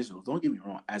great visuals. Don't get me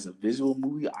wrong. As a visual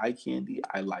movie, Eye Candy,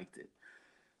 I liked it.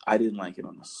 I didn't like it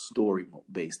on the story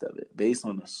based of it. Based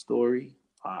on the story,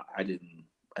 I didn't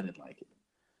like it.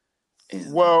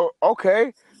 And well,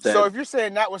 okay. So if you're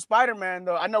saying that was Spider-Man,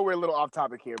 though, I know we're a little off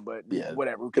topic here, but yeah,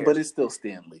 whatever. Who cares? But it's still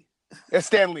Stan Lee. It's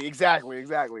Stan Lee,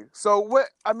 exactly. So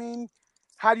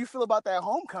how do you feel about that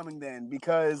Homecoming then?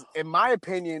 Because in my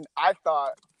opinion, I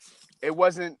thought it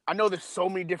wasn't. I know there's so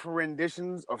many different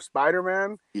renditions of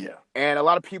Spider-Man. Yeah. And a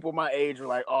lot of people my age were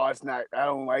like, "Oh, it's not. I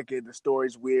don't like it. The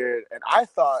story's weird." And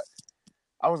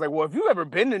I was like, well, if you've ever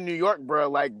been to New York, bro,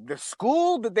 like the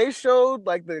school that they showed,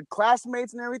 like the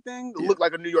classmates and everything, looked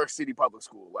like a New York City public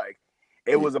school. Like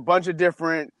it was a bunch of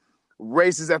different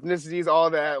races, ethnicities, all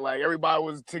that. Like everybody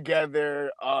was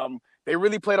together. They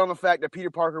really played on the fact that Peter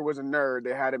Parker was a nerd.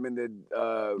 They had him in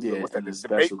the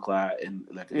special class and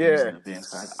like an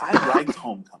advanced class. I liked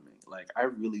Homecoming. Like I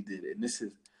really did. And this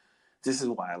is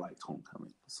why I liked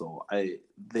Homecoming. So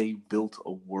they built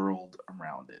a world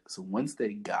around it. So once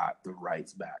they got the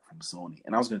rights back from Sony,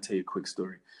 and I was going to tell you a quick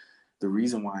story. The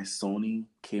reason why Sony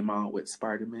came out with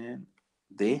Spider-Man,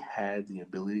 they had the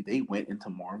ability. They went into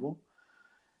Marvel,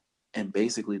 and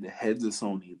basically the heads of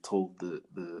Sony told the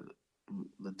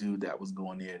dude that was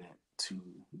going in to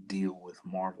deal with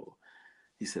Marvel.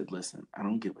 He said, "Listen, I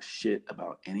don't give a shit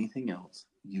about anything else.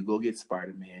 You go get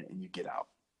Spider-Man and you get out."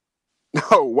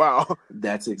 Oh, wow.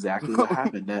 That's exactly what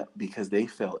happened. That because they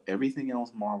felt everything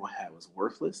else Marvel had was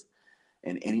worthless,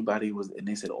 and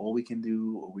they said, all we can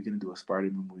do, or we're going to do a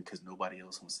Spider-Man movie because nobody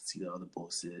else wants to see the other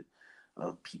bullshit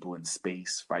of people in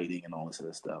space fighting and all this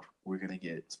other stuff. We're going to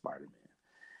get Spider-Man.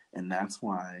 And that's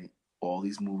why all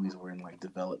these movies were in like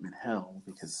development hell,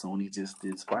 because Sony just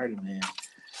did Spider-Man,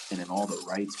 and then all the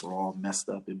rights were all messed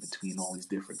up in between all these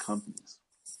different companies.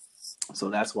 So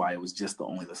that's why it was just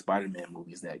only the Spider-Man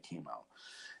movies that came out,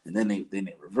 and then they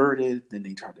reverted. Then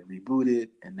they tried to reboot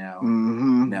it, and now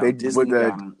they Disney with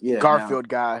the Garfield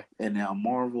guy, and now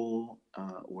Marvel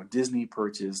or Disney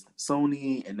purchased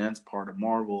Sony, and that's part of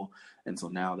Marvel, and so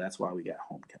now that's why we got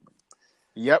Homecoming.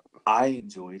 Yep, I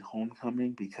enjoyed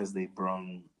Homecoming because they brought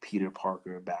Peter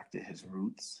Parker back to his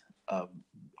roots of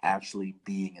actually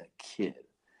being a kid.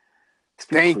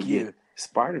 Thank you.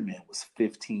 Spider-Man was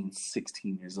 15,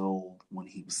 16 years old when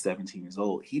he was 17 years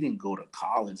old. He didn't go to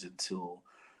college until,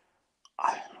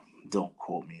 don't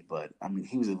quote me, but I mean,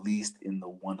 he was at least in the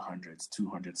 100s,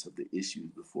 200s of the issues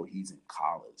before he's in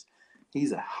college.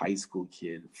 He's a high school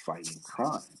kid fighting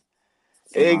crime.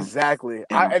 Exactly.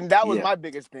 And that was my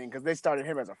biggest thing, because they started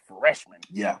him as a freshman.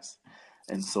 Yes.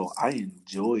 And so I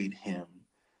enjoyed him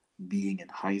being in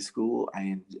high school.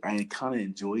 I kind of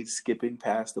enjoyed skipping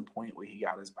past the point where he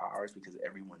got his powers, because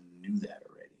everyone knew that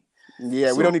already. Yeah,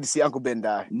 so, we don't need to see Uncle Ben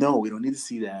die. No, we don't need to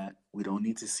see that. We don't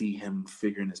need to see him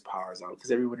figuring his powers out, because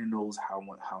everybody knows how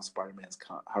Spider-Man's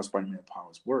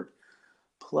powers work.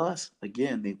 Plus,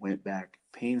 again, they went back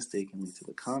painstakingly to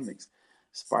the comics.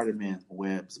 Spider-Man's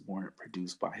webs weren't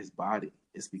produced by his body.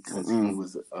 It's because he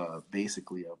was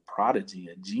basically a prodigy,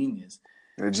 a genius.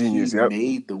 He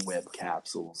made the web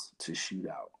capsules to shoot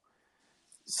out.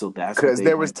 So that's because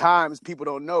there was times people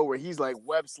don't know where he's like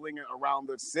web slinging around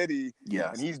the city.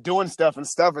 Yes. And he's doing stuff, and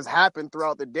stuff has happened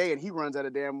throughout the day, and he runs out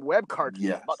of damn web cartridges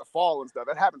about to fall and stuff.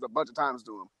 That happens a bunch of times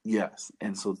to him. Yes.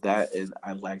 And so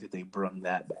I like that they brought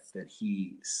that back, that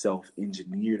he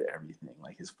self-engineered everything.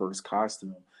 Like his first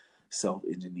costume,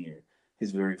 self-engineered.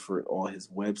 His very first, all his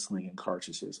web slinging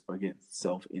cartridges, again,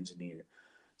 self-engineered.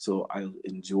 So I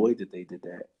enjoyed that they did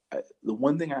that. The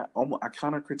one thing I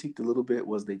kind of critiqued a little bit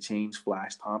was they changed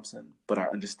Flash Thompson, but I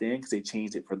understand because they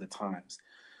changed it for the times.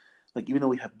 Like, even though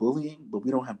we have bullying, but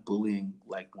we don't have bullying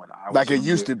like when I was Like it younger,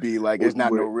 used to be. Like it's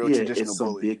not no real traditional it's some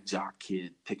bully. big jock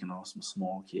kid picking on some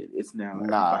small kid. It's now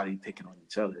Nah. everybody picking on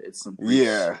each other. It's some rich,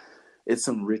 Yeah. it's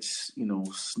some rich,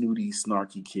 snooty,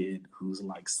 snarky kid who's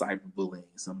like cyberbullying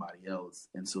somebody else.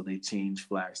 And so they changed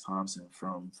Flash Thompson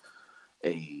from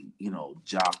a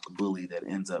jock bully that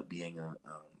ends up being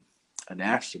an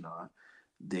astronaut.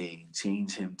 They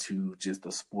change him to just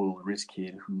a spoiled rich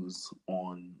kid who's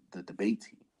on the debate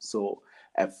team. So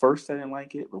at first I didn't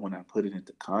like it, but when I put it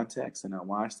into context and I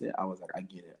watched it, I was like, I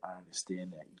get it. I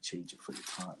understand that you change it for the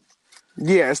times.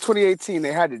 Yeah, it's 2018.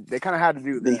 They kind of had to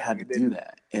do that. They had to do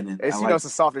that, and then it's it's a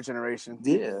softer generation.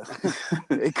 Yeah,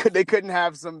 they couldn't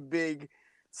have some big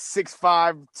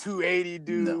 6'5", 280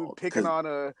 dude picking on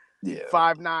a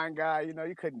 5'9" guy.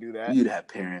 You couldn't do that. You'd have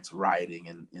parents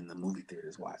rioting in the movie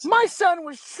theaters watching. My son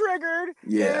was triggered.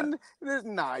 Yeah,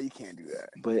 nah, you can't do that.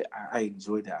 But I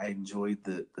enjoyed that. I enjoyed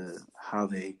the how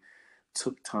they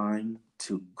took time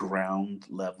to ground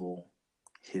level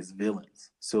his villains.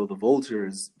 So the Vulture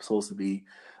is supposed to be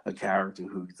a character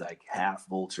who's like half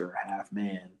vulture, half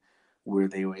man, where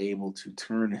they were able to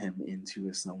turn him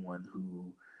into someone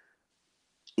who,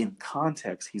 in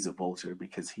context, he's a vulture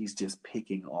because he's just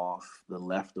picking off the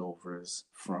leftovers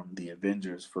from the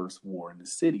Avengers' first war in the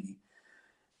city.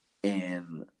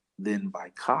 And then by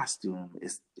costume,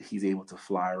 he's able to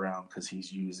fly around because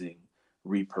he's using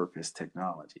repurposed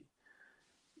technology.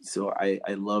 So I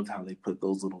loved how they put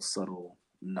those little subtle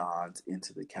nods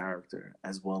into the character,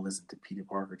 as well as into Peter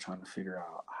Parker trying to figure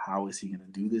out how is he going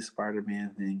to do this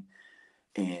Spider-Man thing,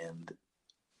 and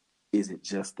is it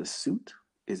just the suit?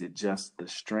 Is it just the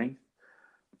strength?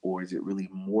 Or is it really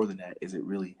more than that? Is it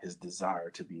really his desire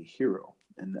to be a hero?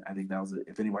 And I think that was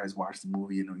if anybody's watched the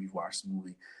movie, you've watched the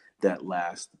movie, that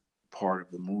last part of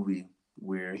the movie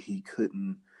where he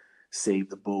couldn't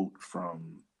save the boat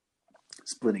from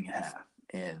splitting in half.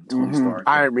 And Tony Stark,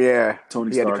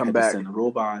 Tony Stark had to send the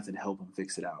robots and help him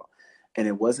fix it out. And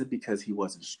it wasn't because he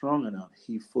wasn't strong enough.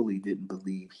 He fully didn't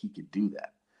believe he could do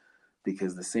that.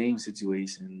 Because the same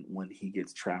situation when he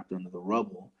gets trapped under the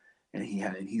rubble and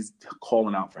he's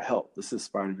calling out for help. This is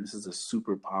Spider-Man. This is a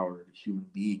super-powered human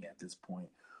being at this point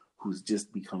who's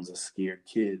just becomes a scared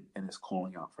kid and is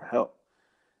calling out for help.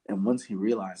 And once he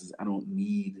realizes, I don't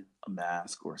need a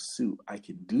mask or a suit, I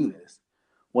can do this.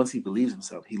 Once he believes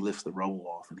himself, he lifts the rubble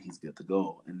off and he's good to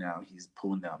go. And now he's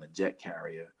pulling down the jet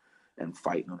carrier and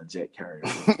fighting on the jet carrier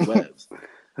with webs.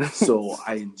 So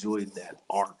I enjoyed that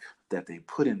arc that they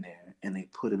put in there, and they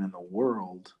put him in a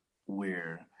world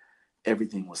where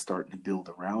everything was starting to build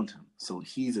around him. So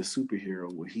he's a superhero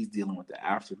where he's dealing with the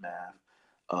aftermath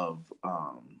of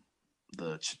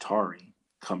the Chitauri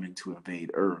coming to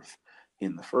invade Earth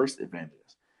in the first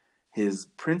Avengers. His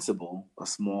principal, a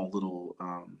small little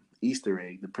Easter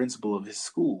egg, the principal of his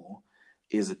school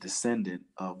is a descendant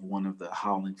of one of the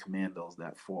Howling Commandos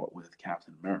that fought with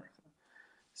Captain America.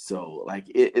 So, like,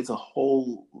 it's a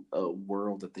whole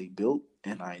world that they built,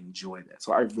 and I enjoyed that.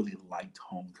 So I really liked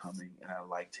Homecoming, and I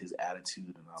liked his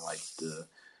attitude, and I liked the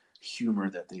humor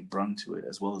that they brought to it,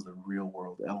 as well as the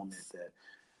real-world element that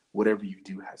whatever you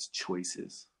do has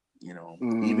choices.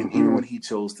 Even when he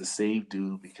chose to save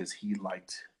dude because he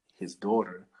liked his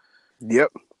daughter,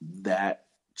 that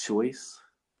choice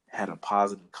had a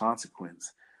positive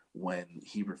consequence when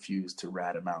he refused to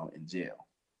rat him out in jail.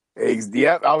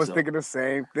 Yep, I was thinking the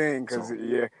same thing because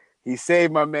he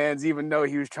saved my man's even though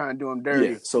he was trying to do him dirty.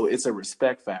 Yeah, so it's a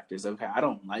respect factor. It's okay, I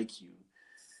don't like you,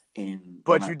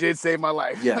 but you did save my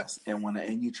life. Yes, and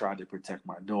you tried to protect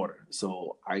my daughter,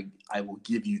 so I will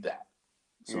give you that.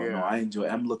 So no, I enjoy.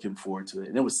 I'm looking forward to it,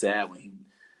 and it was sad when he.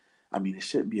 I mean, it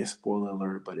shouldn't be a spoiler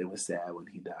alert, but it was sad when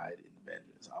he died in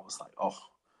Avengers. I was like, oh,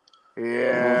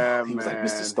 yeah, he was like,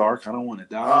 Mr. Stark, I don't want to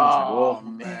die. I was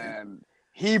like, man.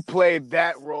 He played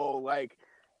that role like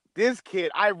this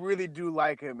kid. I really do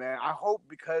like him, man. I hope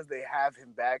because they have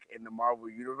him back in the Marvel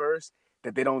universe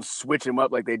that they don't switch him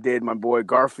up like they did my boy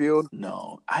Garfield.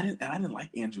 No, I didn't like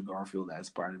Andrew Garfield as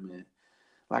Spider-Man.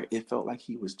 Like, it felt like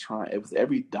he was trying. It was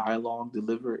every dialogue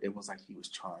delivered. It was like he was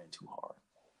trying too hard.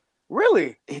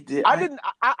 Really? It did.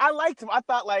 I liked him. I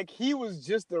thought like he was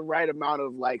just the right amount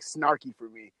of like snarky for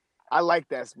me. I like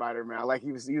that Spider-Man. Like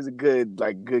he was a good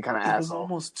kind of asshole. It was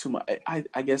almost too much.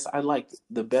 I guess I liked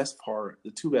the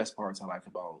two best parts I like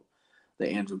about the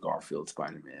Andrew Garfield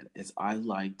Spider-Man is I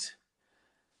liked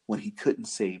when he couldn't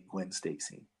save Gwen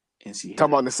Stacy and she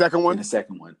talking about the second one. In the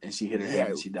second one, and she hit her head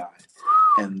and she died.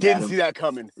 And didn't see that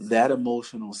coming. That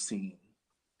emotional scene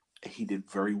he did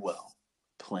very well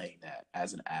playing that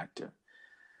as an actor.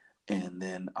 And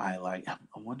then I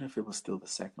wonder if it was still the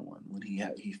second one when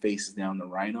he faces down the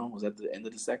rhino. Was that the end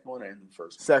of the second one or end of the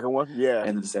first one? Second one, yeah.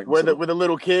 End of the second Where one. the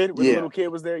little kid, the little kid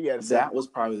was there, yeah. That was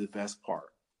probably the best part.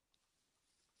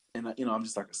 And I'm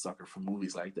just like a sucker for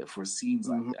movies like that, for scenes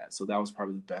like that. So that was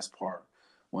probably the best part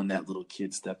when that little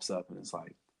kid steps up and it's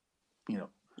like,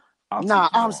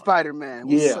 I'm Spider-Man.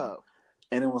 What's up?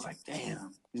 And it was like,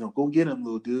 damn, go get him,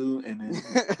 little dude. And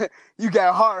then you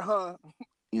got heart, huh?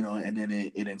 And then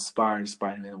it inspired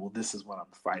Spider-Man. Well, this is what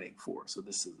I'm fighting for. So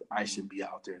I should be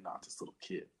out there, not this little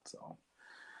kid. So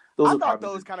I thought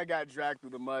those kind of got dragged through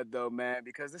the mud, though, man,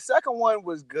 because the second one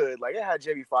was good. Like, it had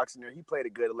Jamie Foxx in there. He played a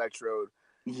good Electrode.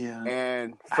 Yeah.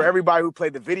 And for everybody who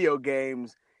played the video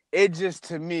games, it just,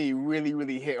 to me, really,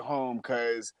 really hit home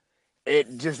because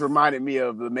it just reminded me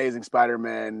of the Amazing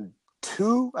Spider-Man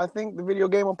 2, I think, the video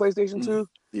game on PlayStation 2.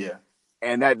 Yeah.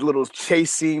 And that little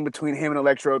chase scene between him and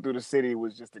Electro through the city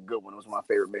was just a good one. It was my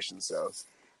favorite mission, so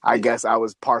I guess I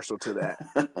was partial to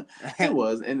that. It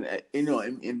was, and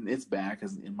and it's bad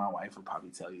because my wife will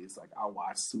probably tell you, it's like I'll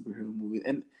watch superhero movies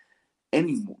and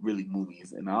any really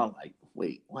movies, and I'll like,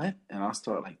 wait, what? And I'll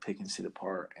start like picking shit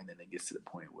apart, and then it gets to the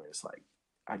point where it's like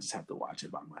I just have to watch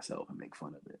it by myself and make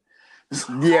fun of it.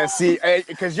 Yeah, see,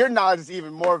 because your knowledge is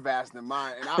even more vast than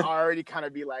mine, and I already kind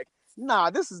of be like, nah,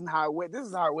 this isn't how it went. This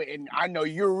is how it went. And I know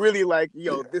you're really like,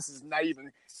 this is not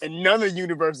even in none of the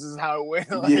universes how it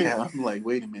went. Like, yeah, I'm like,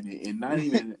 wait a minute. And not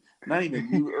even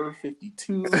New Earth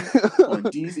 52 on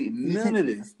DC. None of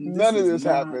this. None of this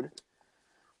happened.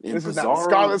 This is not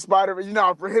Scarlet Spider,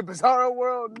 for his Bizarro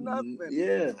World, nothing.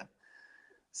 Yeah.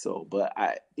 So, but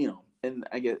I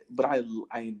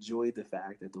enjoyed the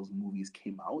fact that those movies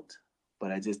came out,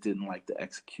 but I just didn't like the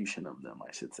execution of them,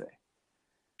 I should say.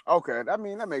 Okay, I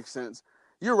mean, that makes sense.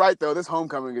 You're right, though. This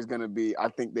Homecoming is going to be, I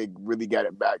think they really got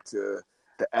it back to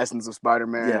the essence of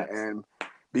Spider-Man. Yes. And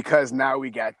because now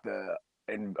we got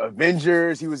in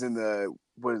Avengers, he was in the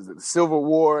Civil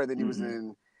War, and then he was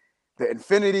in the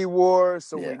Infinity War.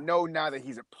 So we know now that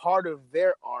he's a part of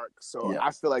their arc. So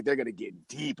I feel like they're going to get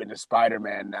deep into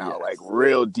Spider-Man now, like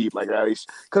real deep, like at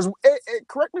least. Because,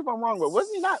 correct me if I'm wrong, but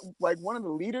wasn't he not like one of the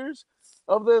leaders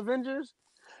of the Avengers?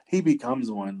 He becomes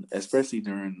one, especially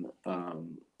during.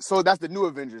 So that's the New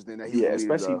Avengers, then.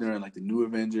 Especially during like the New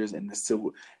Avengers and the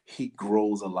Civil. He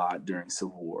grows a lot during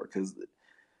Civil War because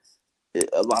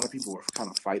a lot of people were kind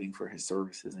of fighting for his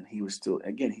services, and he was still.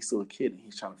 Again, he's still a kid, and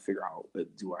he's trying to figure out: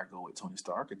 do I go with Tony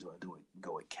Stark or do I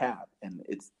go with Cap? And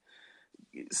it's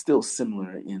still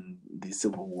similar in the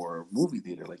Civil War movie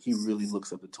theater. Like he really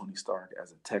looks up to Tony Stark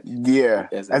as a tech. Yeah,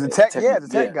 as a tech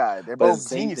guy. They're both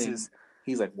geniuses.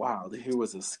 He's like, wow, here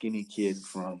was a skinny kid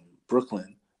from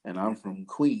Brooklyn, and I'm from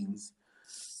Queens,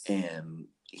 and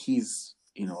he's,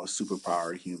 a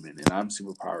superpowered human, and I'm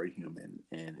superpowered human,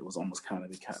 and it was almost kind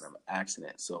of an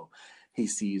accident. So he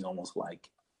sees almost like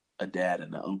a dad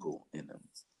and an uncle in him,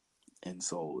 and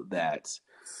so that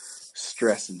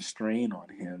stress and strain on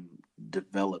him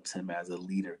develops him as a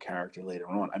leader character later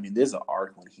on. I mean, there's an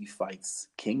arc when he fights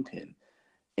Kingpin,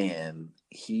 and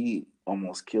he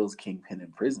almost kills Kingpin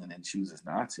in prison and chooses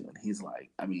not to. And he's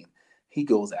like, he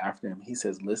goes after him. He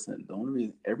says, listen,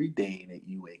 every day that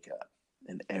you wake up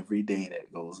and every day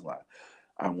that goes by,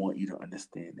 I want you to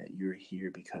understand that you're here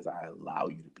because I allow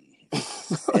you to be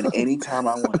here. And anytime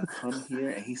I want to come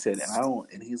here, and he said,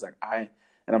 and he's like, and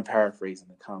I'm paraphrasing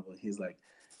the convo. He's like,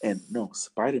 and no,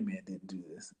 Spider-Man didn't do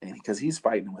this. And because he's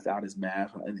fighting without his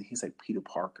mask, and he's like, Peter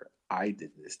Parker, I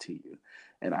did this to you,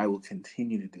 and I will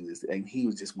continue to do this. And he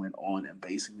just went on and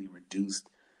basically reduced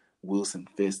Wilson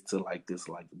Fisk to like this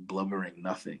like blubbering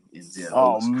nothing in jail.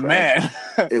 Oh man,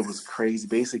 it was crazy.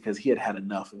 Basically, because he had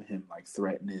enough of him like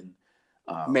threatening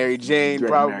Mary Jane,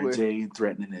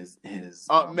 threatening his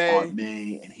Aunt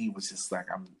May, and he was just like,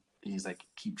 he's like,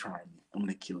 keep trying me, I'm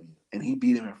gonna kill you. And he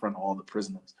beat him in front of all the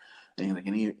prisoners. And he's like,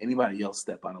 anybody else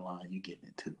step out of line, you getting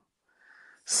it too.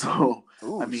 So,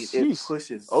 it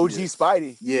pushes OG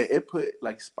Spidey. Yeah, it put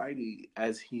like Spidey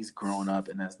as he's grown up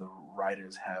and as the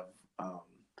writers have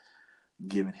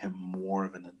given him more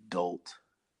of an adult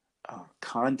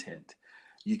content,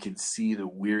 you can see the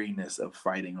weariness of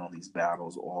fighting all these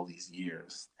battles all these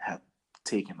years have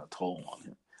taken a toll on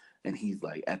him. And he's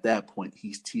like, at that point,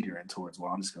 he's teetering towards,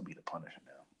 well, I'm just going to be the Punisher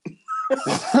now.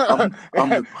 I'm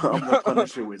the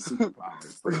Punisher with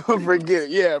superpowers. Forget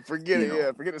it.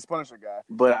 Forget this Punisher guy.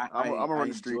 But I'm gonna run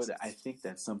the streets. I think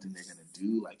that's something they're gonna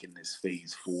do, like in this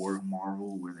Phase 4 of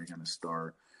Marvel, where they're gonna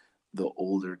start the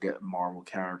older Marvel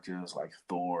characters like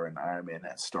Thor and Iron Man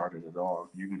that started it all.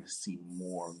 You're gonna see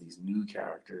more of these new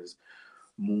characters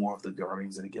more of the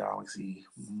Guardians of the Galaxy,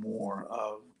 more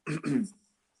of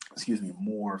excuse me,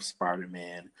 more of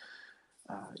Spider-Man.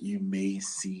 You may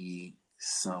see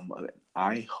some of it.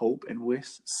 I hope and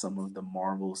wish some of the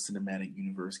Marvel Cinematic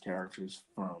Universe characters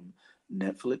from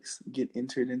Netflix get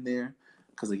entered in there,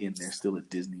 because again, they're still a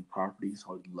Disney property.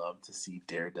 So I'd love to see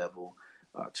Daredevil.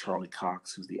 Charlie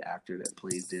Cox, who's the actor that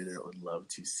plays Daredevil, would love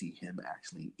to see him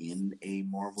actually in a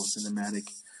Marvel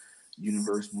Cinematic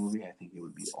Universe movie. I think it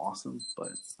would be awesome. But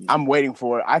I'm waiting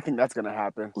for it. I think that's gonna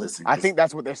happen. Listen, I think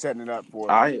that's what they're setting it up for.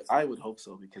 I would hope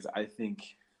so, because I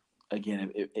think,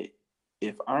 again,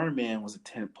 if Iron Man was a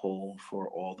tentpole for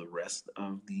all the rest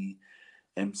of the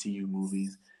MCU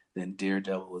movies, then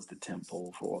Daredevil was the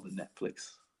tentpole for all the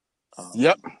Netflix.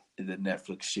 Yep. The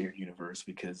Netflix shared universe,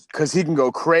 because he can go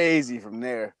crazy from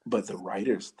there. But the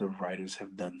writers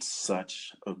have done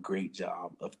such a great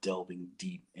job of delving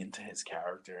deep into his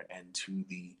character and to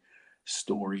the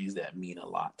stories that mean a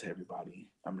lot to everybody.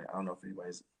 I mean, I don't know if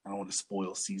anybody's. I don't want to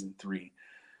spoil season 3,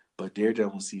 but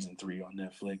Daredevil season 3 on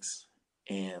Netflix,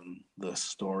 and the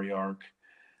story arc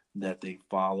that they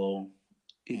follow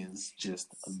is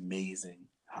just amazing.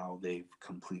 How they've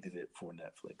completed it for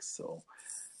Netflix. So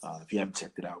if you haven't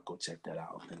checked it out, go check that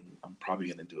out. And I'm probably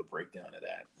going to do a breakdown of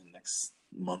that in the next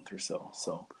month or so.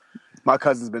 So my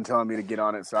cousin's been telling me to get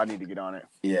on it, so I need to get on it.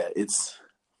 Yeah, it's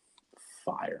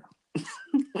fire.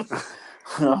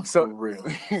 So for real.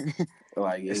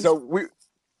 Like, so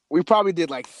we probably did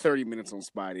like 30 minutes on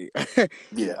Spidey.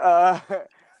 Yeah.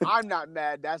 I'm not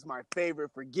mad. That's my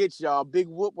favorite. Forget y'all. Big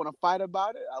Whoop want to fight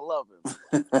about it. I love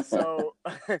him. So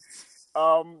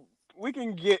we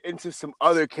can get into some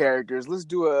other characters. Let's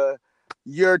do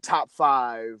your top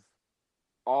 5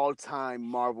 all-time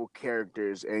Marvel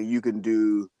characters, and you can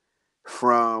do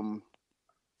from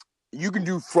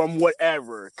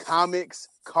whatever, comics,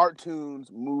 cartoons,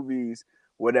 movies,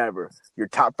 whatever. Your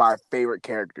top 5 favorite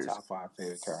characters. Top 5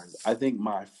 favorite characters. I think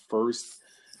my first,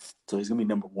 so he's gonna be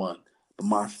number 1. But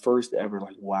my first ever,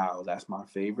 like, wow, that's my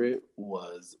favorite,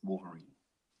 was Wolverine.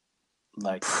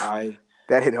 Like,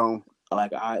 that hit home.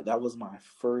 That was my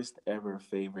first ever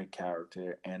favorite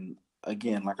character. And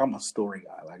again, like, I'm a story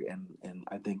guy. Like, and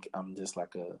I think I'm just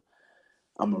like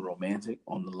I'm a romantic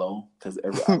on the low, because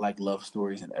I like love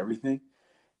stories and everything.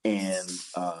 And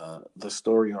the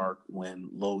story arc when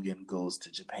Logan goes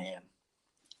to Japan,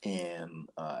 and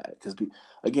because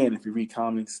again, if you read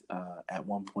comics, at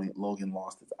one point Logan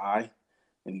lost his eye,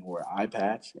 and he wore an eye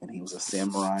patch, and he was a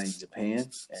samurai in Japan,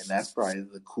 and that's probably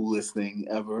the coolest thing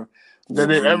ever that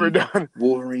they've ever done.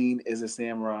 Wolverine is a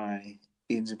samurai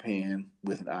in Japan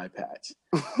with an eye patch.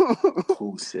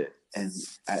 Cool shit. And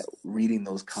reading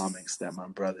those comics that my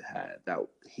brother had, that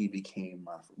he became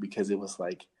because it was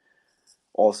like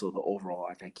also the overall,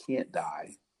 like, I can't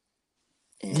die.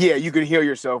 And yeah, you can heal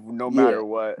yourself no matter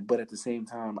what. But at the same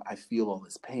time, I feel all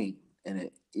this pain, and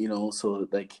it, so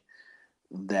like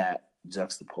that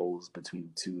juxtaposed between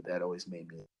the two, that always made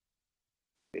me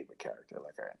a favorite character.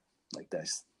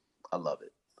 I love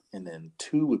it. And then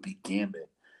 2 would be Gambit.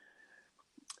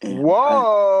 And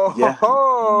whoa!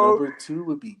 Number 2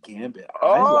 would be Gambit.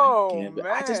 I like Gambit.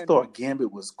 Man. I just thought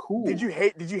Gambit was cool. Did you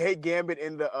hate Gambit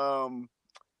in the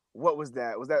what was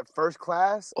that? Was that First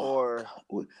Class or?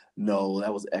 No,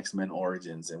 that was X-Men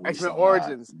Origins. And X-Men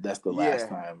Origins. That's the last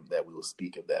time that we will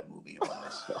speak of that movie on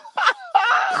this show.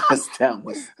 That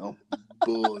was some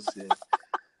bullshit.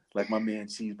 Like my man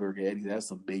Cheeseburger Eddie, that's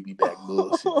some baby back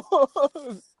bullshit.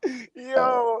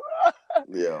 Yo,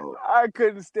 I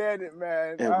couldn't stand it,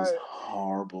 man. It was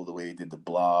horrible the way he did the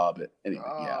Blob. Anyway,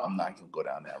 I'm not gonna go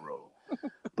down that road.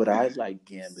 But I like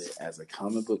Gambit as a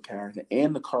comic book character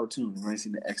and the cartoon. When I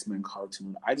seen the X-Men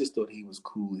cartoon, I just thought he was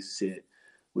cool as shit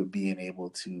with being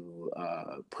able to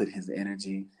put his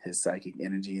energy, his psychic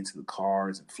energy, into the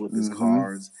cards and flip his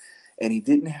cards. And he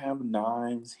didn't have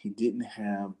knives. He didn't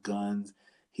have guns.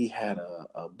 He had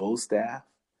a bow staff,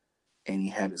 and he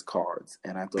had his cards.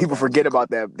 And I thought people forget about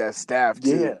that staff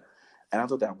too. Yeah, and I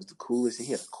thought that was the coolest.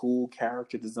 He had a cool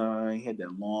character design. He had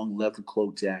that long leather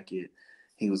cloak jacket.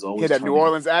 He was always that New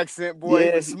Orleans accent, boy.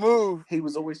 Yeah, he was smooth. He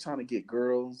was always trying to get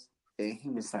girls, and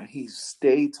he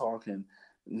stayed talking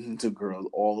to girls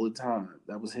all the time.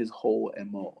 That was his whole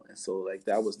MO. And so, like,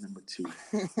 that was number 2.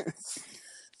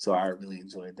 So I really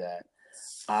enjoyed that.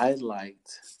 I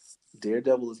liked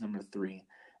Daredevil is number 3.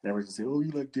 And everyone's gonna say, "Oh,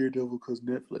 you like Daredevil because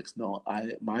Netflix?" No,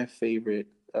 my favorite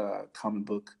comic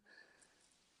book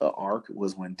arc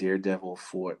was when Daredevil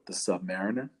fought the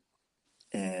Submariner,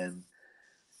 and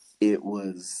it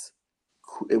was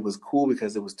cool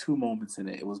because there was 2 moments in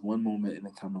it. It was one moment in the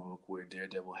comic book where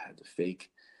Daredevil had to fake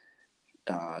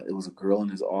It was a girl in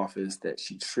his office that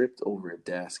she tripped over a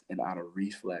desk, and out of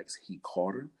reflex, he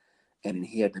caught her, and then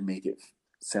he had to make it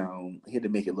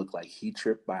look like he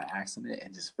tripped by accident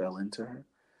and just fell into her.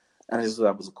 And I just thought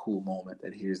that was a cool moment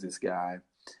that here's this guy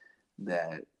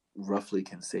that roughly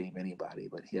can save anybody,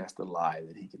 but he has to lie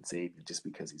that he can save you just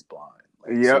because he's blind.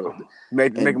 Like, Yep. so,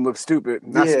 Make him look stupid.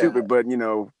 Not yeah, stupid, but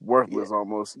worthless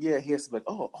almost. Yeah, he has to be like,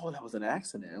 oh, that was an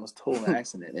accident. It was total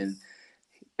accident. And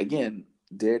again,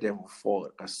 Daredevil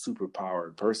fought a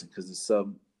superpowered person because the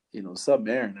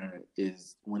Submariner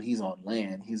is, when he's on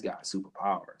land, he's got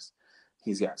superpowers.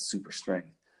 He's got super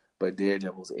strength. But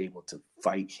Daredevil's able to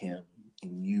fight him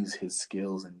and use his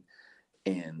skills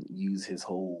and use his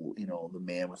whole, the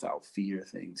man without fear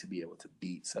thing to be able to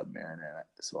beat Submariner.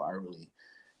 So I really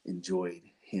enjoyed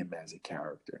him as a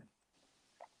character.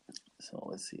 So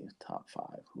let's see, top 5.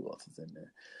 Who else is in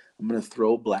there? I'm going to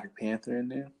throw Black Panther in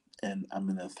there, and I'm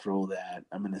going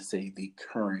to say the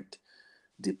current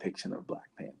depiction of Black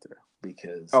Panther,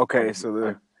 because... Okay,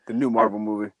 so the new Marvel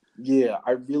movie. Yeah,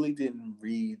 I really didn't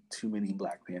read too many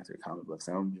Black Panther comic books.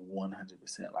 I'm going to be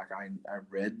 100%. Like, I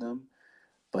read them,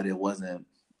 but it wasn't...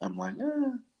 I'm like,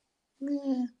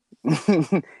 yeah,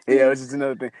 it's just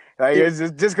another thing. Like, it's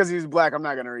just because he's black, I'm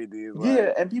not gonna read these. Like.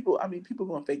 Yeah, and people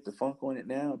gonna fake the funk on it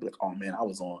now. Be like, oh man, I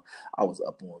was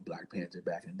up on Black Panther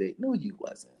back in the day. No, you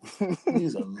wasn't. You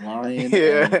was a lying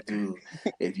dude.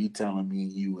 If you telling me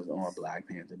you was on Black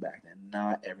Panther back then,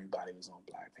 not everybody was on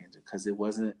Black Panther, because it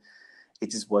wasn't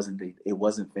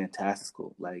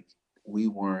fantastical. Like, we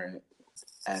weren't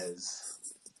as...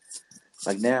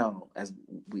 Like, now, as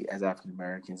African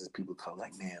Americans, as people call,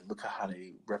 like, man, look at how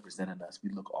they represented us.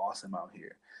 We look awesome out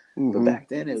here. Mm-hmm. But back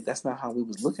then, that's not how we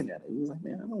was looking at it. We was like,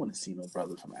 man, I don't want to see no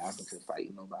brother from Africa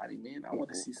fighting nobody, man. I want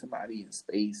to see somebody in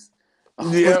space.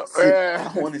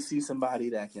 I want to see somebody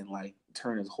that can, like,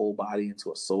 turn his whole body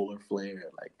into a solar flare.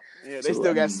 Like, yeah, they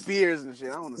still got spears and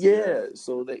shit. I want to see that.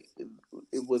 So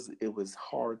it was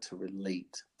hard to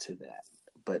relate to that.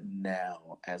 But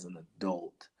now, as an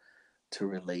adult, to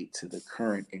relate to the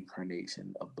current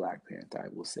incarnation of Black Panther, I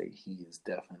will say he is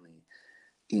definitely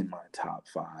in my top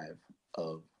 5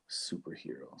 of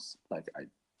superheroes. Like, I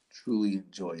truly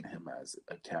enjoyed him as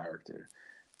a character,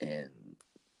 and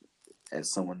as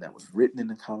someone that was written in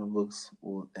the comic books,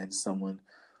 and someone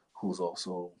who's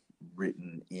also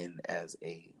written in as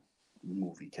a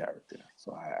movie character.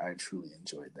 So I truly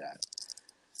enjoyed that.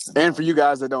 And for you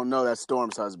guys that don't know, that's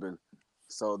Storm's husband.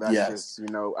 So that's just,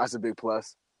 that's a big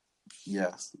plus.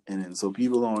 Yes, and then, so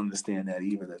people don't understand that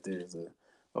either, that there's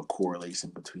a correlation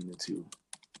between the two.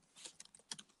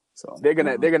 So they're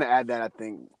gonna add that. I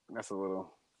think that's a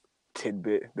little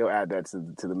tidbit. They'll add that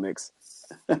to the mix.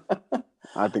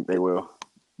 I think they will.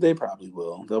 They probably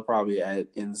will. They'll probably add,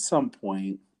 in some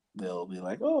point. They'll be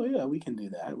like, oh yeah, we can do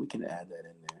that. We can add that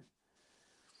in there.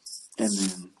 And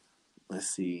then let's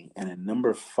see. And in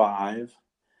number 5.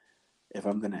 If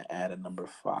I'm going to add a number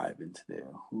 5 into there,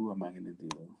 who am I going to do?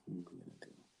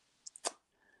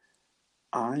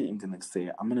 I am going to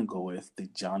say, I'm going to go with the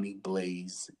Johnny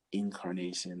Blaze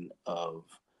incarnation of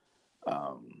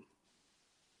the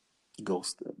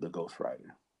Ghost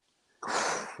Rider.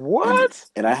 What?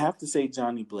 And I have to say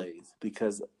Johnny Blaze,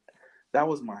 because that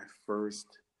was my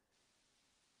first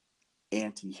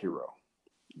anti-hero.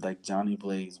 Like, Johnny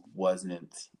Blaze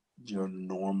wasn't your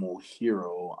normal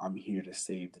hero. I'm here to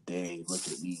save the day. Look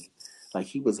at me. Like,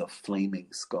 he was a flaming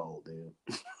skull, dude.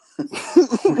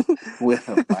 With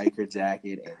a biker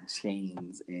jacket and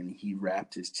chains, and he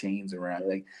wrapped his chains around.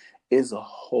 Like, it's a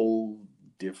whole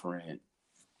different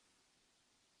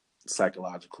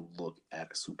psychological look at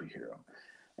a superhero.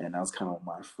 And that was kind of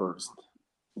my first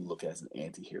look as an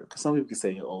anti-hero. Because some people can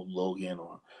say, oh, Logan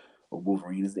or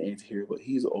Wolverine is the anti-hero, but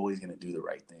he's always going to do the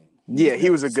right thing. He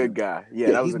was a good guy.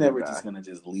 Yeah, he's never just going to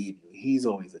just leave you. He's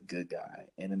always a good guy.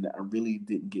 And then I really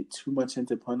didn't get too much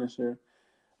into Punisher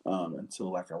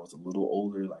until, like, I was a little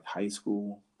older, like high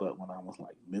school. But when I was,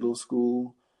 like, middle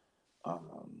school,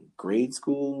 grade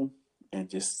school, and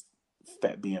just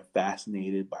being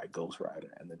fascinated by Ghost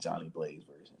Rider and the Johnny Blaze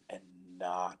version, and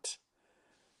not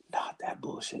that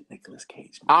bullshit Nicolas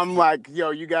Cage. Man. I'm like,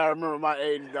 yo, you gotta remember my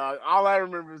age, dog. All I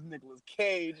remember is Nicolas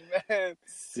Cage, man.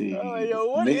 See,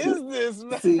 what is this,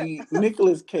 man? See,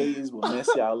 Nicolas Cage will mess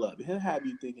y'all up. He'll have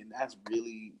you thinking that's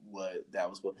really what that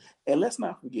was for. And let's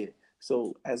not forget.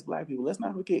 So, as Black people, let's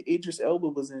not forget Idris Elba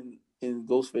was in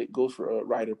Ghost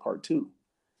Rider Part 2.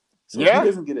 So he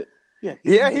doesn't get it.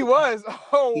 Yeah, he was.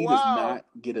 Oh, he does not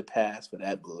get a pass for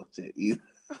that bullshit either.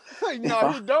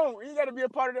 No, he don't. He got to be a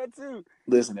part of that too.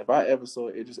 Listen, if I ever saw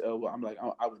Idris Elba, I'm like,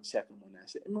 I would check him on that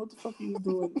shit. I mean, what the fuck are you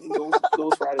doing in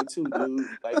Ghost Rider 2, dude?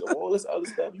 Like, all this other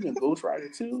stuff, you in Ghost Rider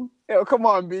 2? Yo, come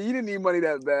on, B. You didn't need money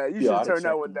that bad. You Yeah, should I'd have turn that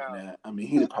checked one him on down. that. I mean,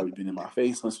 he'd have probably been in my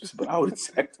face, but I would have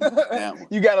checked him on that one.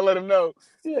 You got to let him know.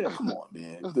 Yeah, come on,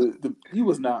 man. You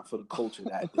was not for the culture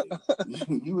that day.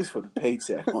 You was for the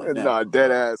paycheck on that. No,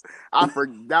 dead ass.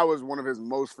 That was one of his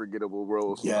most forgettable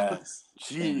roles. Yes.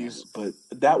 Jeez. But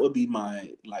that would be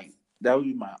my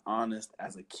honest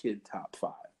as a kid top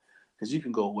 5. Because you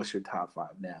can go, what's your top 5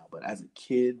 now? But as a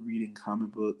kid reading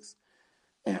comic books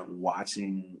and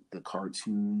watching the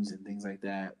cartoons and things like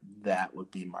that, that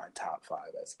would be my top 5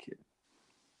 as a kid.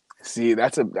 See,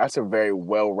 that's a very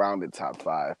well-rounded top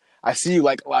 5. I see you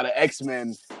like a lot of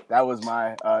X-Men. That was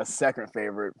my second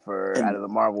favorite out of the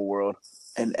Marvel world.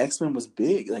 And X-Men was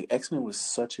big. Like, X-Men was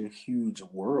such a huge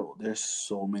world. There's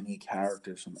so many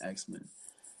characters from X-Men.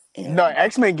 No,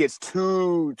 X-Men gets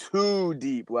too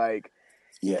deep. Like,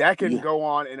 that can go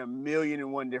on in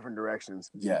 1,000,001 different directions.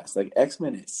 Yes, like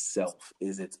X-Men itself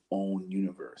is its own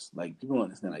universe. Like, people don't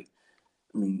understand. Like,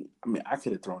 I mean, I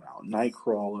could have thrown out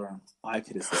Nightcrawler. I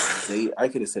could have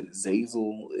said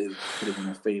Zazel could have been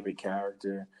a favorite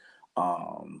character.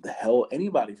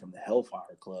 Anybody from the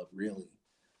Hellfire Club, really.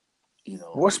 You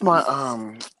know.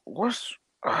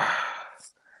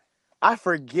 I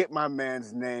forget my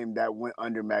man's name that went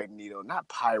under Magneto. Not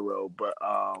Pyro, but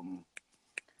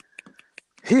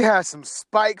he had some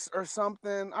spikes or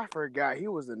something. I forgot. He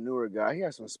was the newer guy. He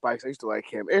had some spikes. I used to like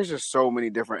him. There's just so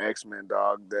many different X-Men,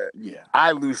 dog, that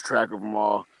I lose track of them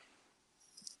all.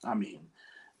 I mean,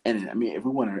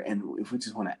 if we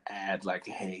just want to add, like,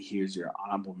 hey, here's your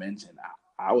honorable mention,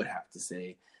 I would have to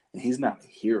say, and he's not a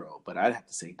hero, but I'd have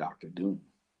to say Dr. Doom.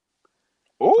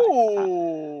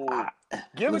 Ooh.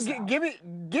 Give me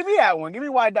that one. Give me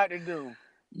why Dr. Doom.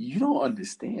 You don't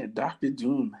understand. Dr.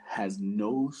 Doom has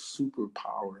no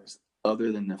superpowers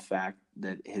other than the fact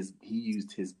that he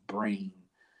used his brain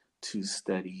to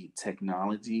study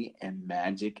technology and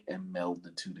magic and meld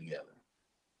the two together.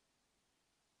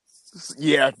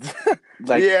 Yeah.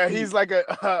 He's like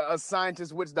a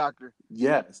scientist witch doctor.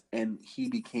 Yes, and he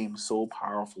became so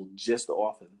powerful just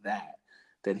off of that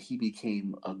he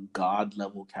became a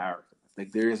god-level character.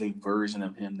 Like, there is a version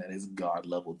of him that is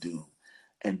god-level Doom,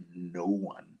 and no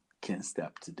one can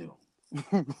step to Doom.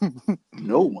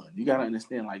 No one. You gotta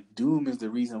understand, like, Doom is the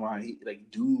reason why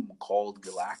Doom called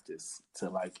Galactus to,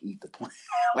 like, eat the planet.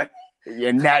 Like,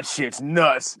 and that shit's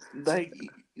nuts. Like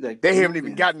they haven't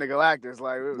even gotten to Galactus.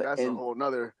 Like, that's a whole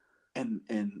nother. And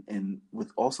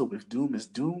with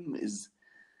Doom is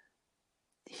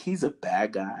he's a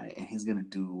bad guy and he's gonna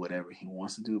do whatever he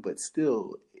wants to do, but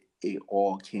still, it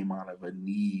all came out of a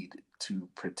need to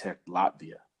protect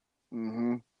Latvia.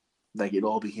 Mm-hmm. Like, it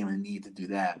all became a need to do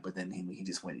that, but then he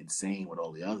just went insane with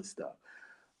all the other stuff.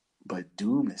 But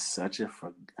Doom is I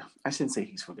shouldn't say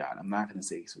he's forgotten. I'm not going to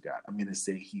say he's forgotten. I'm going to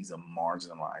say he's a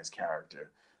marginalized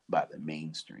character by the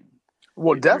mainstream.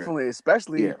 Well, definitely,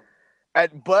 especially. Yeah.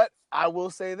 But I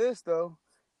will say this, though.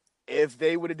 If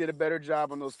they would have did a better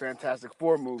job on those Fantastic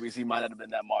Four movies, he might not have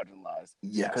been that marginalized.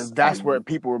 Yes. Because that's where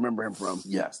people remember him from.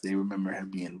 Yes, they remember him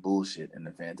being bullshit in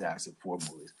the Fantastic Four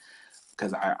movies.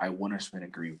 Because I 100%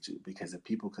 agree with you. Because if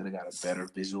people could have got a better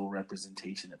visual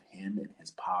representation of him and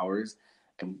his powers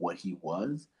and what he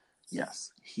was,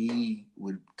 yes, he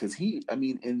would. Because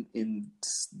in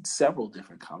several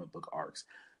different comic book arcs,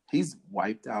 he's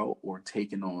wiped out or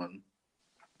taken on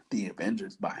the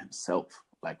Avengers by himself.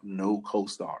 Like, no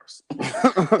co-stars.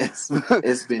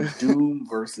 It's been Doom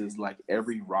versus, like,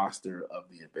 every roster of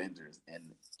the Avengers.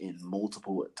 And in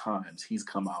multiple times, he's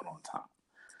come out on top.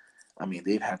 I mean,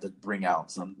 they've had to bring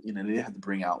out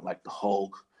like the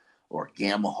Hulk or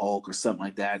Gamma Hulk or something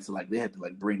like that. So, like, they had to,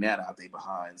 like, bring that out there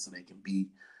behind so they can beat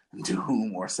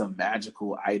Doom, or some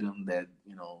magical item that,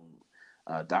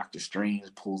 Doctor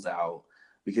Strange pulls out.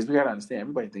 Because we got to understand,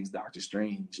 everybody thinks Doctor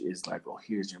Strange is like, oh,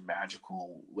 here's your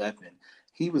magical weapon.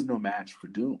 He was no match for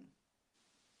Doom.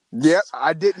 Yep,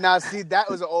 I did not see. That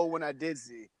was an old one I did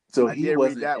see. So he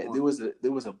wasn't.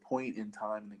 There was a point in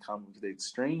time in the comic that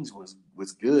Strange was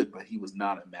good, but he was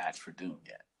not a match for Doom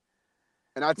yet.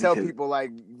 And I tell people,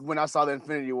 like, when I saw the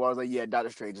Infinity War, I was like, yeah, Doctor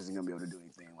Strange isn't gonna be able to do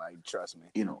anything. Like, trust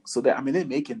me. So that, they're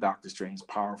making Doctor Strange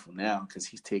powerful now because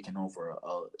he's taking over.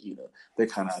 They're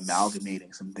kind of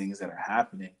amalgamating some things that are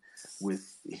happening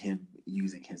with him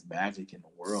using his magic in the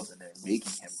world, and they're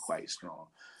making him quite strong.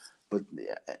 But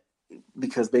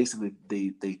because basically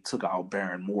they took out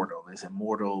Baron Mordo. They said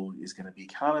Mordo is going to be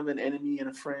kind of an enemy and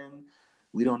a friend.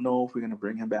 We don't know if we're going to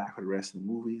bring him back for the rest of the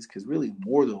movies, because really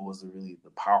Mordo was really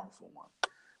the powerful one.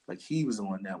 Like he was the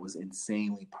one that was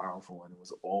insanely powerful, and it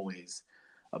was always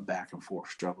a back and forth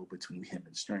struggle between him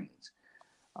and Strange.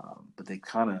 But they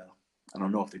kind of, I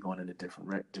don't know if they're going in a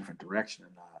different direction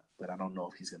or not. But I don't know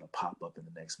if he's going to pop up in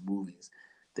the next movies.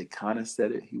 They kind of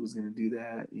said it he was going to do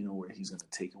that, where he's going to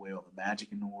take away all the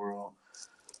magic in the world.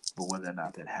 But whether or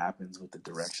not that happens with the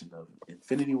direction of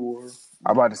Infinity War,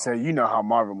 I'm about to say, you know how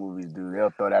Marvel movies do. They'll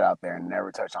throw that out there and never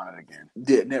touch on it again.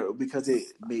 Yeah, never, because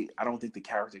I don't think the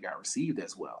character got received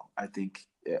as well. I think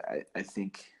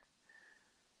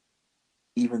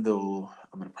even though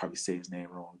I'm gonna probably say his name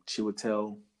wrong,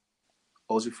 Chiwetel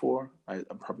Ejiofor, I'm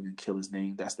probably gonna kill his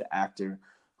name. That's the actor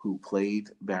who played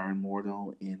Baron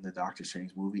Mordo in the Doctor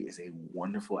Strange movie. Is a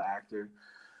wonderful actor.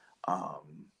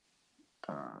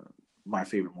 My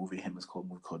favorite movie of him is called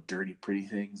Dirty Pretty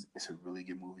Things. It's a really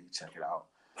good movie. Check it out.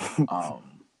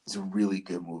 It's a really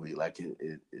good movie. Like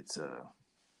it's a,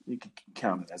 you can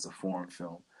count it as a foreign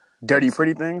film. Dirty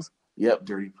Pretty Things? Yep,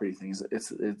 Dirty Pretty Things.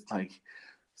 It's like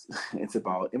it's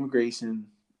about immigration,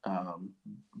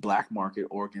 black market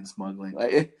organ smuggling.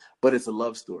 But it's a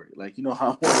love story. Like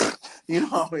how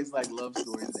always like love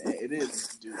stories. It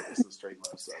is. It's a straight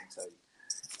love story. I tell you.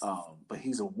 But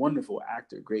he's a wonderful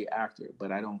actor, great actor.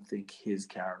 But I don't think his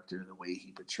character, the way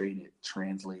he portrayed it,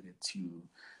 translated to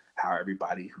how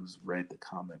everybody who's read the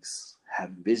comics have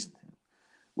envisioned him.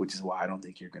 Which is why I don't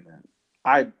think you're gonna.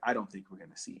 I don't think we're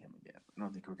gonna see him again. I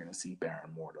don't think we're gonna see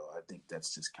Baron Mordo. I think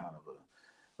that's just kind of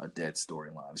a dead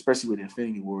storyline. Especially with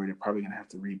Infinity War, they're probably gonna have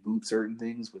to reboot certain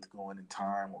things with going in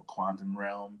time or quantum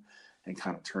realm, and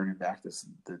kind of turning back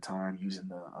the time using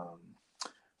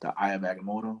the Eye of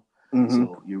Agamotto. Mm-hmm.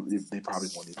 So they probably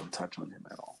won't even touch on him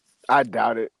at all. I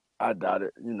doubt it.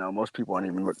 Most people aren't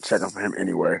even checking for him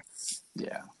anyway.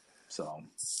 Yeah. So.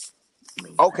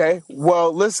 Okay.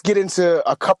 Well, let's get into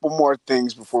a couple more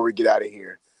things before we get out of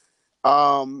here.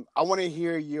 I want to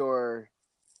hear your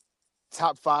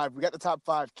top 5. We got the top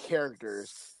 5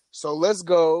 characters. So let's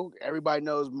go. Everybody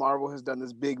knows Marvel has done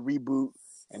this big reboot,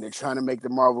 and they're trying to make the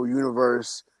Marvel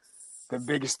Universe the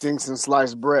biggest thing since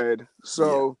sliced bread.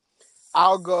 So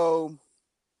I'll go.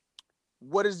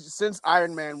 Since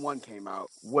Iron Man 1 came out,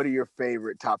 what are your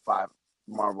favorite top 5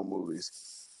 Marvel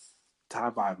movies?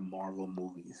 Top 5 Marvel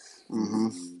movies.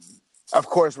 Mm-hmm. Of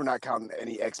course, we're not counting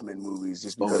any X-Men movies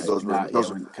just because those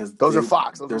are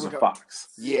Fox. Those are Fox.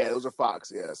 Yeah, those are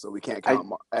Fox. Yeah, so we can't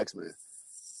count X-Men.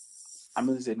 I'm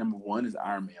going to say number 1 is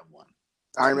Iron Man 1.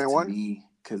 Iron Man 1? To me,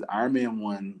 because Iron Man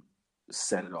 1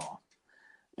 set it off.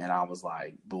 And I was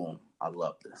like, boom, I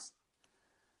love this.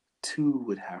 2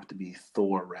 would have to be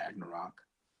Thor Ragnarok.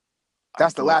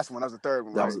 That's the last one. That was the third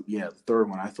one, right? The third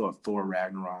one. I thought Thor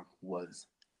Ragnarok was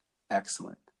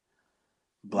excellent.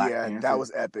 Black Panther. That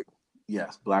was epic.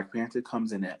 Yes, Black Panther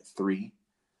comes in at 3.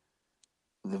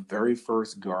 The very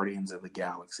first Guardians of the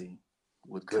Galaxy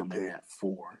would come in at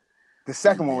 4. The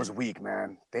second one was weak,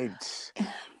 man. That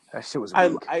shit was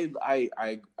weak.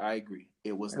 I agree.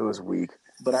 It was weak.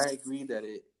 But I agree that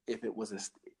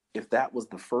if that was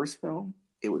the first film,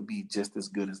 it would be just as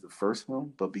good as the first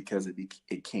film. But because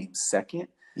it came second,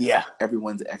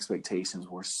 everyone's expectations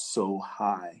were so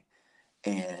high,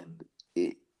 and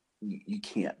you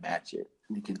can't match it.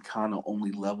 You can kind of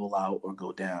only level out or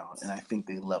go down, and I think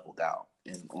they leveled out.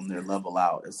 And on their level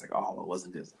out, it's like, oh, it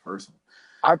wasn't as the first one.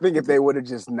 I think if they would have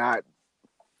just not,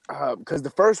 because the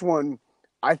first one,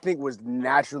 I think was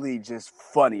naturally just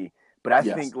funny, but I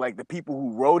think like the people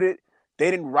who wrote it, they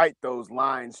didn't write those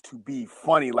lines to be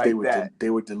funny like that.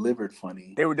 They were delivered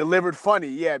funny.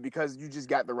 Yeah, because you just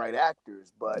got the right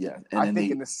actors. But I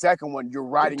think in the second one, you're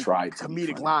writing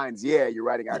comedic lines. Yeah, you're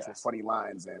writing actual funny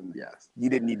lines, and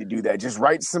you didn't need to do that. Just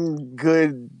write some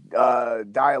good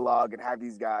dialogue and have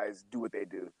these guys do what they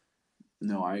do.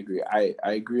 No, I agree. I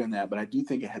agree on that, but I do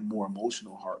think it had more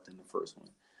emotional heart than the first one.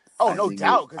 Oh, no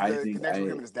doubt, because the connection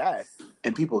with him and his dad.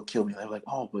 And people kill me. They're like,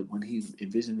 oh, but when he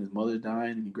envisioned his mother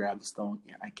dying and he grabbed the stone,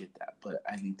 yeah, I get that. But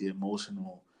I think the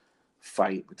emotional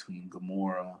fight between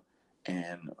Gamora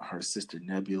and her sister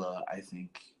Nebula, I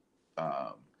think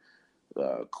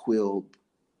Quill,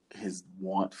 his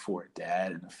want for a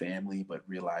dad and a family, but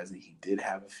realizing he did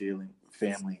have a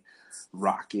family,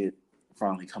 Rocket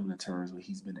finally coming to terms with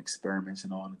he's been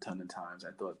experimenting on a ton of times.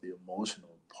 I thought the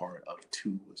emotional part of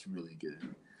 2 was really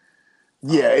good.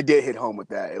 Yeah, it did hit home with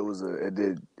that.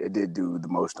 It did do the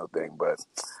emotional thing, but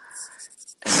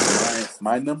and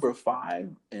my number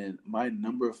 5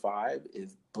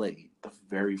 is Blade, the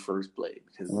very first Blade,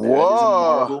 because that is a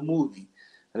Marvel movie.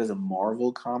 That is a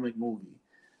Marvel comic movie.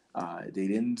 They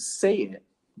didn't say it,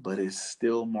 but it's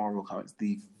still Marvel comics.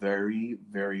 The very,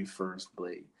 very first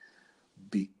Blade,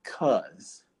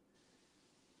 because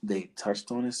They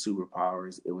touched on his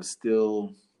superpowers. It was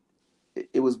still,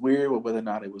 it was weird whether or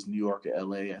not it was New York or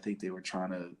LA. I think they were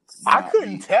trying to I not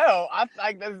couldn't be. tell. I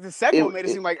like the second one made it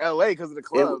It seem like LA because of the it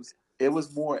clubs. it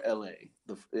was more LA.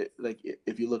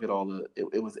 If you look at all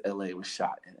it was LA. It was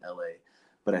shot in LA,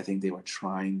 but I think they were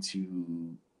trying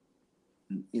to,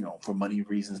 for money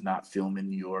reasons, not film in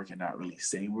New York and not really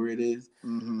say where it is.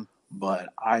 Mm-hmm. But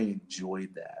I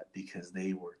enjoyed that because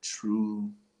they were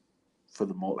true for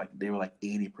the most. Like they were like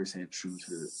 80% true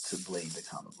to Blade the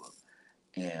comic book,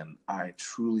 and I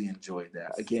truly enjoyed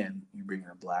that. Again, you bring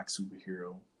a black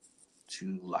superhero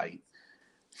to light.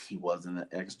 He wasn't an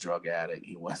ex-drug addict.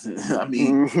 He wasn't. I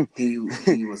mean, he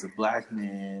was a black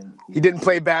man. He didn't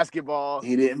play basketball.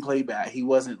 He didn't play He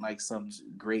wasn't like some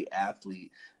great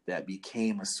athlete that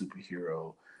became a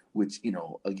superhero. Which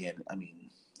again, I mean,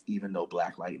 even though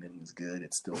Black Lightning was good,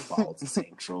 it still follows the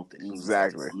same trope. That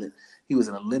Exactly. He was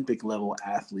an Olympic level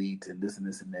athlete and this and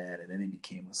this and that, and then he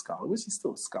became a scholar, which he's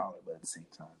still a scholar, but at the same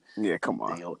time, yeah, come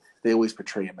on. They always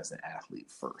portray him as an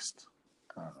athlete first,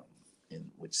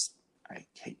 in which I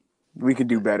hate. We could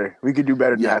do better. We could do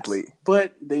better than athlete.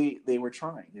 But they were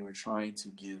trying. They were trying to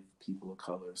give people of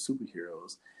color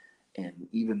superheroes. And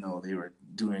even though they were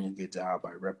doing a good job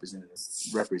by representing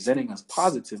us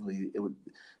positively,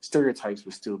 stereotypes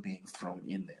were still being thrown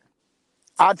in there.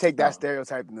 I'll take that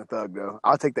stereotype in the thug, though.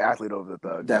 I'll take the athlete over the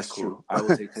thug. That's cool. True. I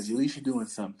would say because at least you're doing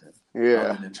something.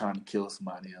 Yeah. Other than trying to kill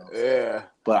somebody else. Yeah.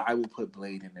 But I will put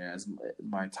Blade in there as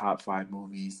my top 5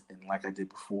 movies, and like I did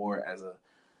before, as a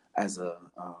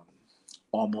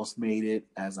almost made it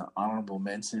as an honorable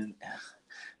mention.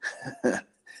 And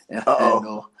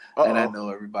I know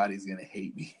everybody's gonna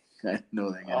hate me. I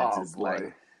know they're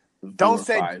gonna Don't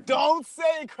say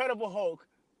Incredible Hulk.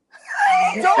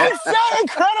 Don't say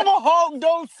Incredible Hulk.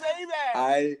 Don't say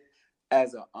that.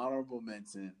 As an honorable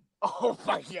mention. Oh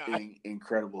my God!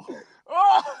 Incredible Hulk.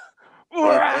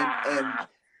 Oh.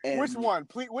 And which one?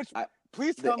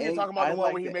 Please tell me you're talking about the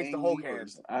one where he makes the Hulk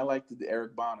hands. I like the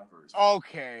Eric Bana version.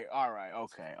 Okay, all right,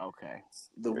 okay.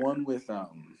 The one with the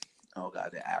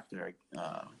actor,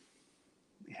 I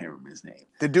can't remember his name.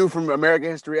 The dude from American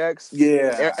History X.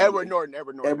 Yeah, Edward Norton.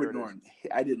 Edward Norton.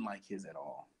 I didn't like his at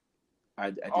all.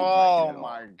 I didn't like it at all.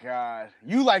 My God,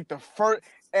 you like the first?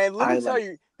 And let me tell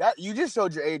you that you just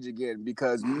showed your age again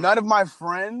because none of my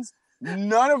friends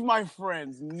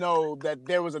know that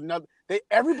there was another.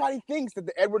 Everybody thinks that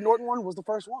the Edward Norton one was the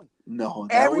first one. No,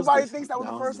 everybody thinks that was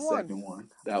the first one. Second one.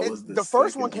 That was the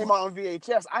first one came out on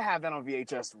VHS. I have that on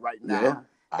VHS right now,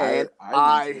 yeah,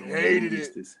 I hated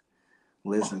it.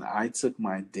 Listen, I took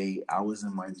my date. I was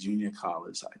in my junior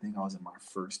college. I think I was in my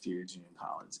first year of junior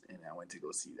college, and I went to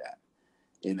go see that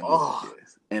in the movie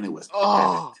theaters, and it was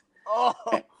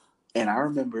perfect. And I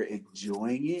remember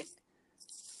enjoying it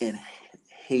and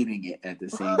hating it at the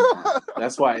same time.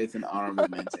 That's why it's an honorable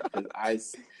mention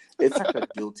because it's like a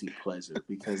guilty pleasure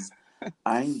because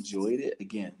I enjoyed it.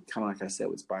 Again, kind of like I said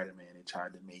with Spider-Man, they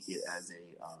tried to make it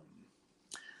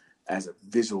as a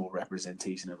visual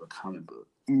representation of a comic book.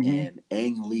 Mm-hmm. And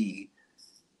Ang Lee,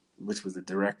 which was the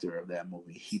director of that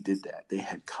movie, he did that. They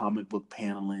had comic book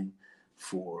paneling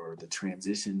for the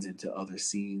transitions into other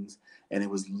scenes, and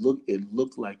it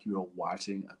looked like you were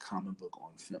watching a comic book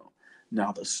on film.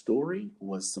 Now the story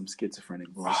was some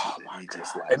schizophrenic bullshit.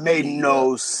 It made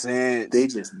no sense. They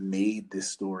just made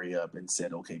this story up and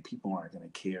said, "Okay, people aren't going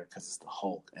to care because it's the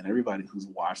Hulk," and everybody who's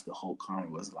watched the Hulk comic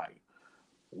was like,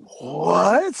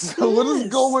 "What? What is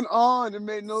going on?" It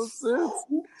made no sense.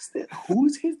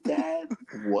 Who's his dad?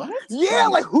 What? Yeah,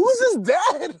 like who's his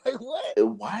dad? Like what?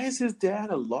 Why is his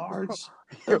dad a large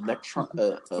electro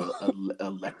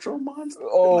monster?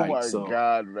 Oh my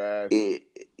God, man!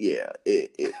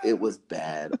 It was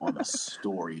bad on a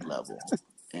story level,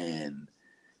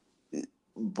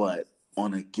 but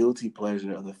on a guilty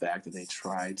pleasure of the fact that they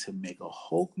tried to make a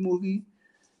Hulk movie.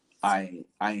 I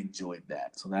enjoyed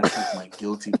that. So that's like my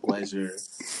guilty pleasure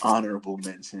honorable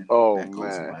mention that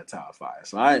goes in my top 5.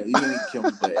 So you didn't kill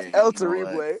me, but hey, El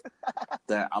Terrible.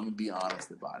 That I'm gonna be honest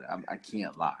about it. I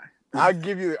can't lie. I'll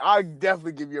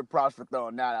definitely give you a props for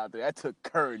throwing that out there. That took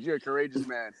courage. You're a courageous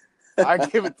man. I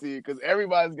give it to you because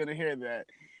everybody's gonna hear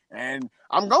that. And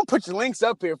I'm gonna put your links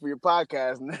up here for your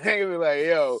podcast, and they're gonna be like,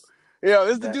 yo,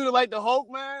 this is the dude that like the Hulk,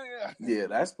 man. Yeah,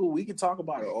 that's cool. We can talk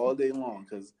about it all day long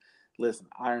because. Listen,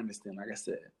 I understand. Like I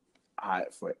said,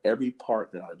 for every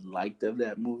part that I liked of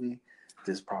that movie,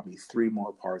 there's probably 3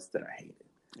 more parts that I hated.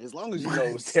 As long as you know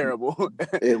it was terrible.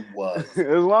 It was.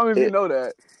 As long as you know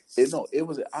that. It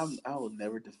was. I will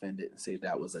never defend it and say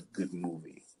that was a good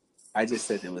movie. I just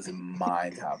said it was in my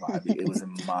top 5. It was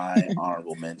in my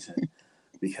honorable mention.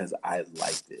 because I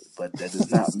liked it. But that does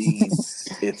not mean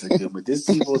it's a good. But there's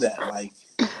people that like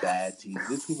bad teams.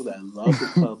 There's people that love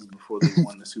the Cubs before they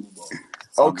won the Super Bowl.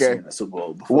 I'm Okay. saying the Super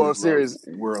Bowl before World they loved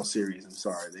Series. World Series. I'm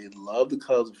sorry, they loved the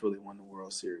Cubs before they won the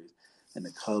World Series, and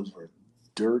the Cubs were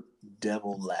dirt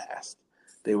devil last.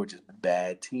 They were just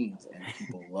bad teams, and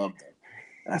people loved them.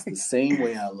 That's the same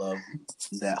way I love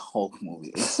that Hulk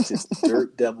movie. It's just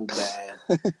dirt devil bad.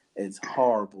 It's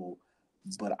horrible,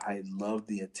 but I love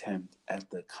the attempt at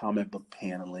the comic book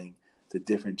paneling, the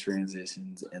different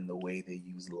transitions, and the way they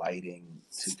use lighting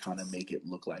to kind of make it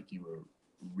look like you were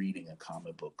reading a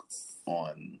comic book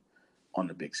on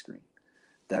the big screen.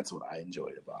 That's what I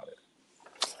enjoyed about it.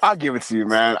 I'll give it to you,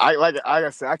 man. Like I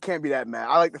said, I can't be that mad.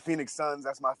 I like the Phoenix Suns.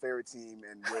 That's my favorite team,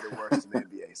 and we're the worst in the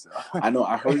NBA. So I know.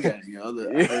 I heard that in your other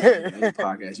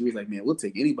podcast. You was like, "Man, we'll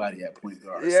take anybody at point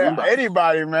guard." Yeah,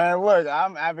 anybody, man. Look,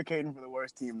 I'm advocating for the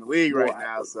worst team in the league right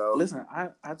now. So listen,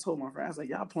 I told my friends, like,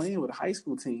 y'all playing with a high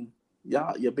school team.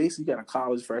 You basically got a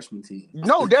college freshman team.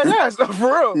 No, dead ass, for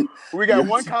real. We got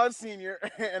one college senior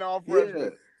and all freshmen. Yeah,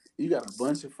 you got a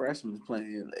bunch of freshmen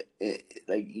playing.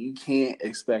 Like you can't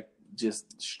expect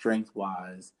just strength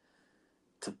wise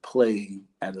to play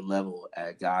at a level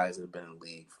at guys that have been in the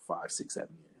league for 5, 6, 7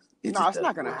 years. No, it's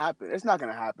not going to happen. It's not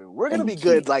going to happen. We're going to be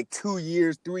good like 2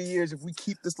 years, 3 years if we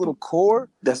keep this little core.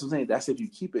 That's what I'm saying. That's if you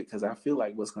keep it, because I feel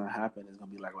like what's going to happen is going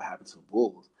to be like what happened to the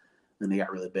Bulls. Then they got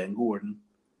rid of Ben Gordon.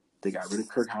 They got rid of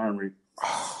Kirk Hinrich.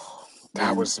 Oh,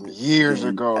 that was some years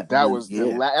ago. That was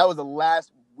the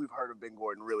last we've heard of Ben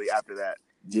Gordon really after that.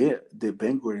 Yeah, the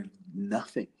Ben Gordon,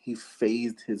 nothing. He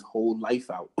phased his whole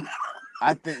life out.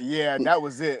 I think, that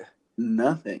was it.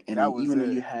 Nothing. And even though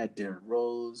you had Derrick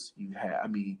Rose, you had,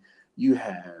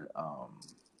 oh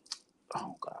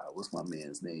God, what's my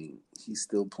man's name? He's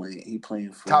still playing. He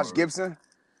playing for Taj Gibson?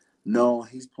 No,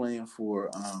 he's playing for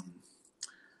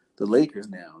the Lakers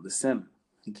now, the center.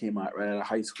 He came out right out of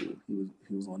high school. He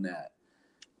was on that.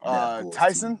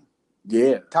 Tyson? Team.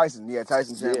 Yeah. Tyson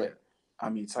Chandler.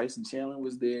 Yeah. Tyson Chandler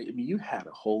was there. You had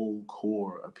a whole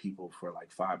core of people for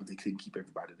like 5, but they couldn't keep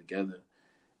everybody together,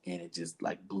 and it just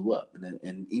like blew up.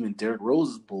 And even Derrick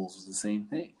Rose's Bulls was the same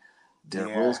thing.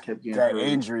 Derrick Rose kept getting hurt. That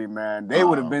injury, man. They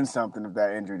would have been something if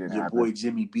that injury didn't happen. Your boy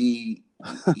Jimmy B,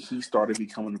 he started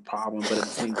becoming a problem, but at the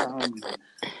same time,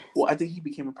 I think he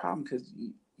became a problem because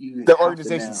the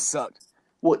organization sucked.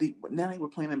 Well, now they were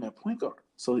playing him at point guard.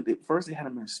 So first they had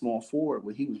him in small forward,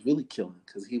 where he was really killing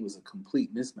because he was a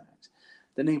complete mismatch.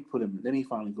 Then they put him. Then he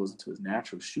finally goes into his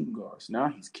natural shooting guard. So now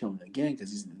he's killing again because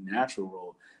he's in the natural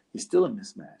role. He's still a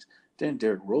mismatch. Then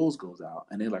Derrick Rose goes out,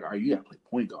 and they're like, "All right, you got to play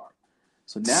point guard."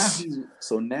 So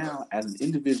now as an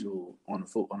individual on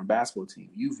a basketball team,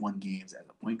 you've won games as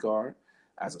a point guard,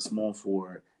 as a small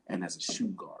forward, and as a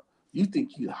shooting guard. You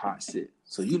think you the hot shit,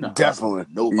 so you're not definitely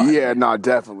nobody. Yeah, no,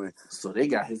 definitely. So they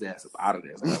got his ass up out of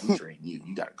there. It's like, we train you.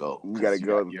 You gotta go. You gotta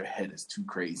go. Your head is too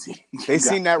crazy. They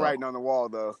seen that writing on the wall,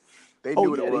 though. They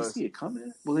knew what it was. They see it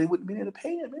coming. Well, they wouldn't be able to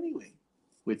pay him anyway.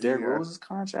 With Derrick Rose's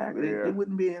contract, they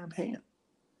wouldn't be able to pay him.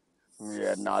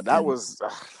 Yeah, no, that was.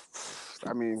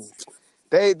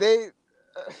 They.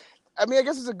 I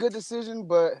guess it's a good decision,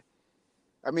 but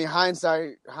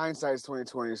hindsight is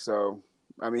 2020. So,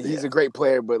 he's a great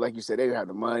player, but like you said, they didn't have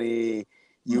the money.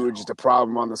 You were just a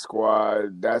problem on the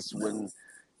squad. That's when,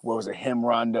 what was it? Him,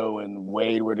 Rondo, and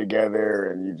Wade were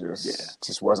together, and you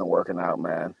just wasn't working out,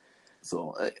 man.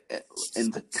 So,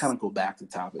 and to kind of go back to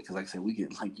topic, because like I said, we can,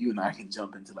 like, you and I can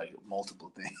jump into like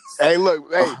multiple things. Hey, look,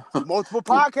 multiple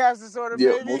podcasts is sort of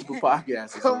baby. Multiple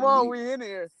podcasts. Come on, we in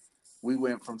here. We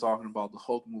went from talking about the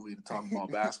Hulk movie to talking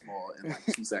about basketball in like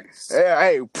 2 seconds.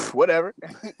 Hey, whatever.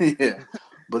 Yeah,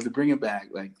 but to bring it back,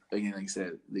 like again, like you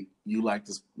said, you like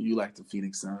the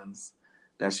Phoenix Suns.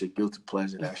 That's your guilty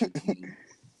pleasure. That's your team.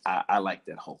 I like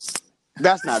that Hulk.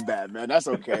 That's not bad, man. That's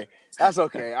okay. That's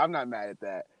okay. I'm not mad at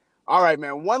that. All right,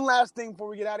 man. One last thing before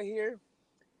we get out of here.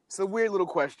 It's a weird little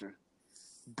question.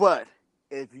 But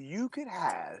if you could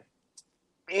have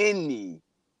any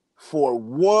for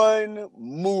one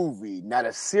movie, not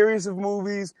a series of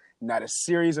movies, not a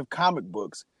series of comic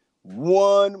books,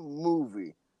 one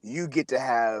movie, you get to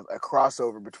have a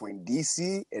crossover between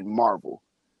DC and Marvel.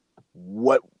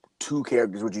 What 2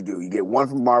 characters would you do? You get one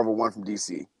from Marvel, one from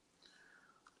DC.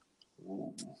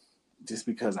 Ooh. Just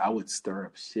because I would stir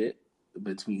up shit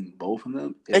between both of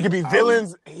them. It could be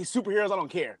villains, superheroes, I don't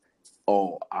care.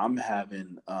 Oh, I'm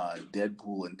having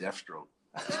Deadpool and Deathstroke.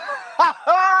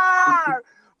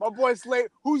 My boy Slade,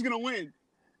 who's gonna win?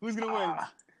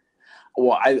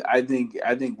 Well, I think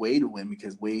Wade will win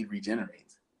because Wade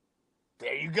regenerates.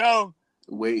 There you go.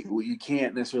 Wade, well, you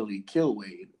can't necessarily kill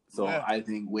Wade, so I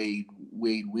think Wade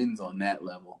wins on that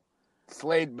level.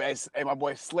 Slade, hey, my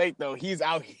boy Slade though, he's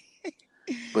out here.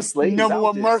 But Slade is Number out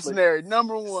one there. mercenary,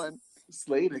 number one.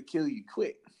 Slade will kill you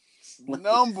quick.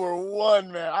 Number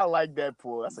one, man. I like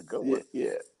Deadpool. That's a good one.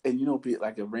 Yeah. And be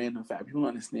like a random fact. People don't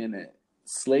understand that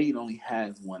Slade only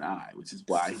has one eye, which is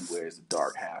why he wears a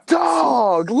dark half.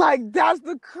 Dog, like that's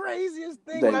the craziest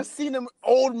thing. When I seen him,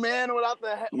 old man without the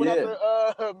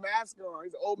mask on.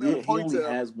 He's an old man with a ponytail. He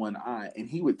only has one eye, and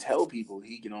he would tell people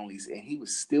he can only see, and he would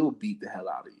still beat the hell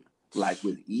out of you, like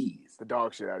with ease. The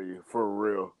dog shit out of you, for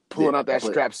real. Pulling out that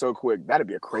strap so quick. That'd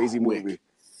be a crazy movie.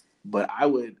 But I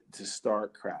would, to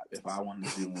start crap, if I wanted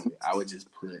to do a movie, I would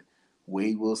just put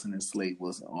Wade Wilson and Slade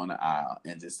Wilson on the aisle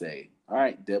and just say, all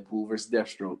right, Deadpool versus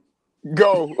Deathstroke.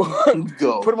 Go.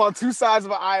 Go. Put them on two sides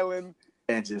of an island.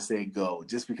 And just say go.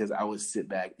 Just because I would sit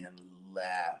back and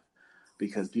laugh.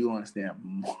 Because people don't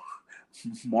understand,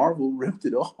 Marvel ripped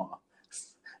it off.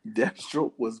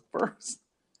 Deathstroke was first.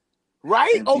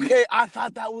 Right? Okay, I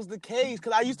thought that was the case.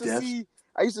 Because I used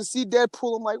to see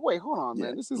Deadpool. I'm like, wait, hold on,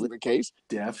 man. This isn't the case.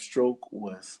 Deathstroke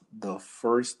was the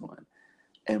first one.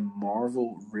 And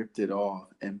Marvel ripped it off.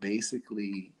 And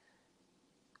basically,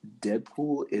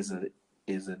 Deadpool is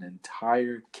an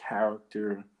entire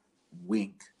character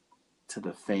wink to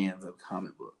the fans of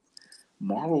comic books.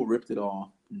 Marvel ripped it off.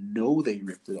 Know they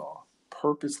ripped it off.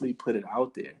 Purposely put it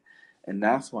out there. And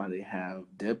that's why they have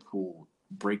Deadpool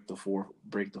break the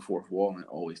fourth wall and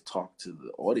always talk to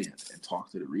the audience and talk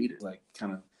to the reader. Like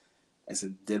kind of, I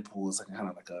said, Deadpool is kind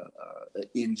of like a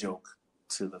in joke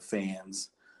to the fans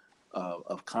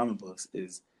of comic books.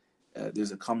 Is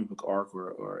there's a comic book arc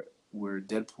where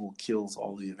Deadpool kills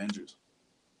all the Avengers,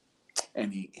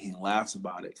 and he laughs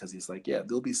about it because he's like, yeah,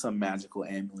 there'll be some magical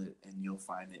amulet and you'll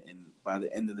find it, and by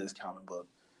the end of this comic book,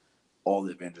 all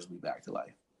the Avengers will be back to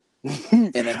life.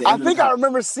 And at the end I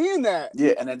remember seeing that.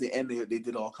 Yeah, and at the end they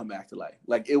did all come back to life.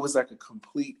 Like it was like a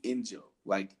complete in joke.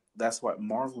 Like that's why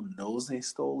Marvel knows they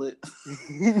stole it.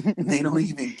 They don't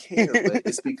even care, but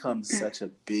it's become such a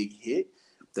big hit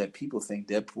that people think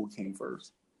Deadpool came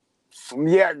first.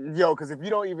 Yeah, because if you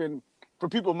don't even, for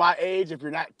people my age, if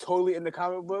you're not totally into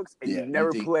comic books and you've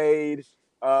never played,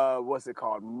 what's it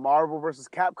called, Marvel vs.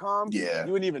 Capcom, you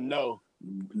wouldn't even know.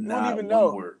 Not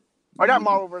one word. Or not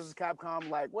Marvel vs. Capcom,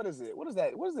 like, what is it? What is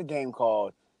that? What is the game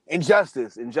called?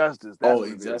 Injustice. Injustice.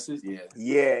 Injustice? Yeah.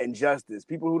 Yeah, Injustice.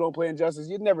 People who don't play Injustice,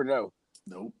 you'd never know.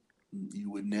 Nope.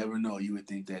 You would never know. You would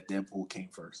think that Deadpool came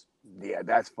first. Yeah,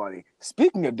 that's funny.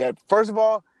 Speaking of Deadpool, first of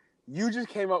all, you just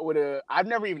came up with I've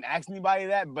never even asked anybody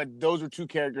that, but those were two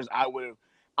characters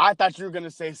I thought you were going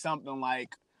to say something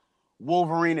like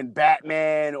Wolverine and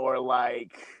Batman, or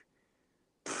like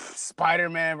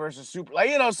Spider-Man versus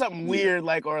something weird,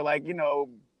 or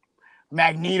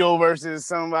Magneto versus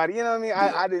somebody. You know what I mean?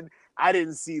 Yeah. I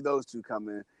didn't see those two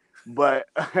coming, but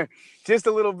just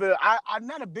a little bit. I'm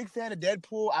not a big fan of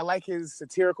Deadpool. I like his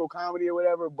satirical comedy or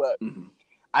whatever, but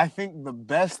I think the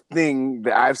best thing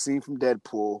that I've seen from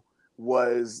Deadpool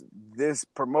was this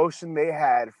promotion they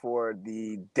had for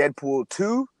the Deadpool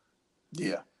 2.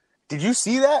 Yeah. Did you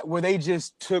see that? Where they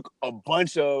just took a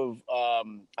bunch of,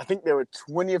 I think they were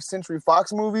 20th Century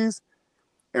Fox movies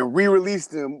and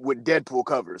re-released them with Deadpool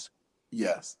covers.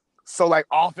 Yes. So like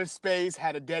Office Space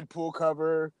had a Deadpool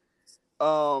cover.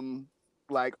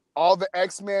 Like all the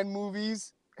X-Men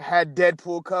movies had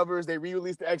Deadpool covers. They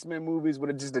re-released the X-Men movies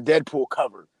with just a Deadpool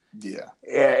cover. Yeah.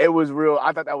 Yeah, it was real.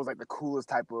 I thought that was like the coolest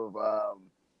type of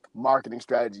marketing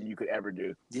strategy you could ever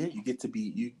do. Yeah, you get to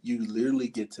be you literally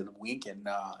get to wink and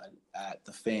nod at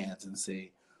the fans and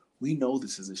say, we know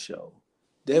this is a show.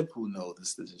 Deadpool knows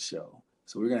this is a show.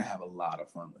 So we're gonna have a lot of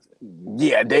fun with it.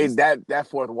 Yeah, that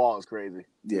fourth wall is crazy.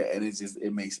 Yeah, and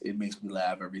it makes me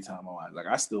laugh every time I watch. Like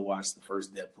I still watch the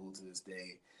first Deadpool to this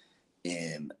day,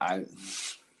 and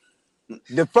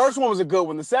the first one was a good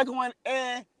one. The second one,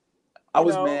 I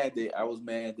was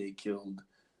mad they killed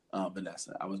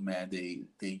Vanessa. I was mad they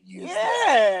used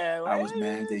that. I was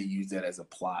mad they used that as a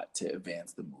plot to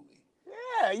advance the movie.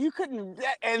 Yeah, you couldn't.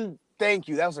 And thank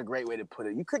you. That was a great way to put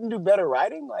it. You couldn't do better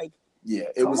writing, like. Yeah,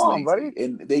 it was lazy, buddy.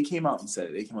 And they came out and said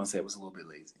it. They came out and said it was a little bit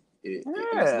lazy. It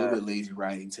was a little bit lazy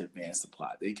writing to advance the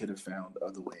plot. They could have found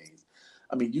other ways.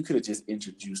 I mean, you could have just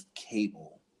introduced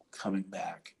Cable coming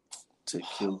back to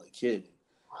kill the kid.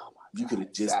 Oh my God, you could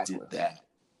have just did that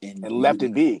and left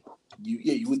it be.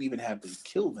 You wouldn't even have to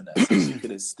kill Vanessa. She could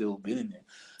have still been in there,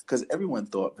 because everyone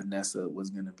thought Vanessa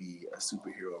was going to be a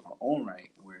superhero of her own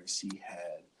right, where she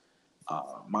had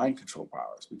mind control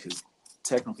powers, because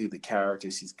technically the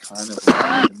character she's kind of an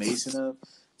animation of,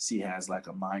 she has like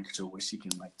a mind control where she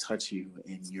can like touch you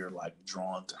and you're like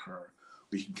drawn to her,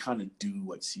 where you can kind of do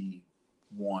what she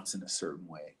wants in a certain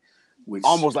way. which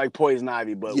almost like Poison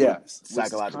Ivy, but with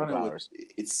psychological kind of powers.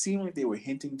 It seemed like they were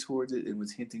hinting towards it. It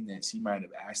was hinting that she might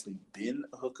have actually been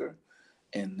a hooker,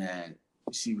 and that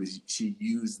she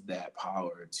used that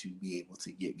power to be able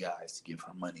to get guys to give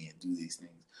her money and do these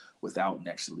things without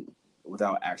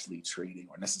actually trading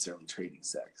or necessarily trading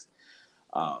sex.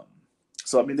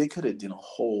 So I mean, they could have done a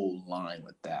whole line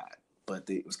with that, but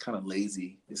it was kind of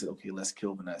lazy. They said, okay, let's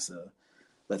kill Vanessa.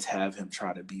 Let's have him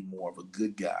try to be more of a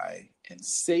good guy and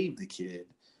save the kid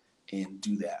and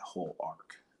do that whole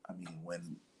arc. I mean,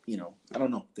 when, I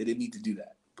don't know. They didn't need to do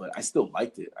that, but I still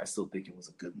liked it. I still think it was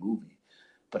a good movie,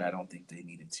 but I don't think they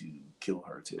needed to kill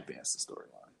her to advance the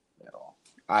storyline at all.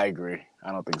 I agree.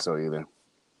 I don't think so either.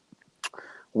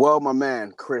 Well, my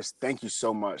man, Chris, thank you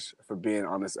so much for being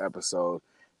on this episode.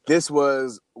 This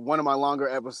was one of my longer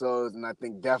episodes, and I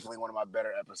think definitely one of my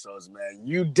better episodes, man.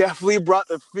 You definitely brought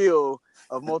the feel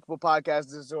of Multiple Podcast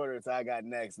Disorder to I Got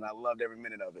Next, and I loved every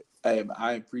minute of it.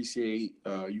 I appreciate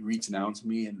you reaching out to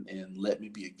me and let me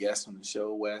be a guest on the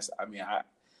show, Wes. I mean,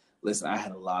 I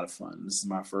had a lot of fun. This is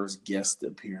my first guest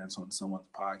appearance on someone's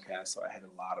podcast, so I had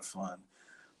a lot of fun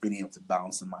being able to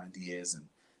bounce some ideas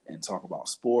and talk about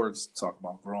sports, talk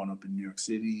about growing up in New York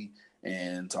City,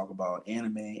 and talk about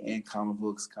anime and comic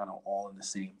books kind of all in the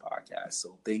same podcast.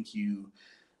 So thank you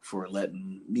for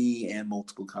letting me and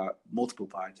multiple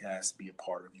podcasts be a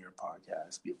part of your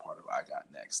podcast, be a part of I Got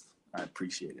Next. I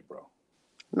appreciate it, bro.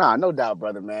 Nah, no doubt,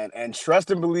 brother, man. And trust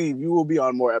and believe you will be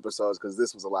on more episodes because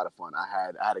this was a lot of fun. I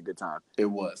had a good time. It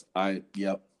was.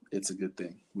 It's a good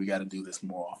thing. We got to do this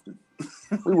more often.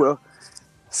 We will.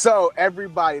 So,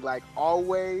 everybody, like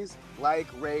always, like,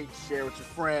 rate, share with your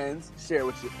friends, share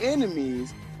with your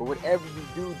enemies. But whatever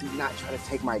you do not try to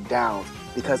take my downs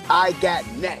because I got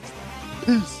next.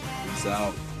 Peace. Peace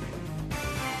out.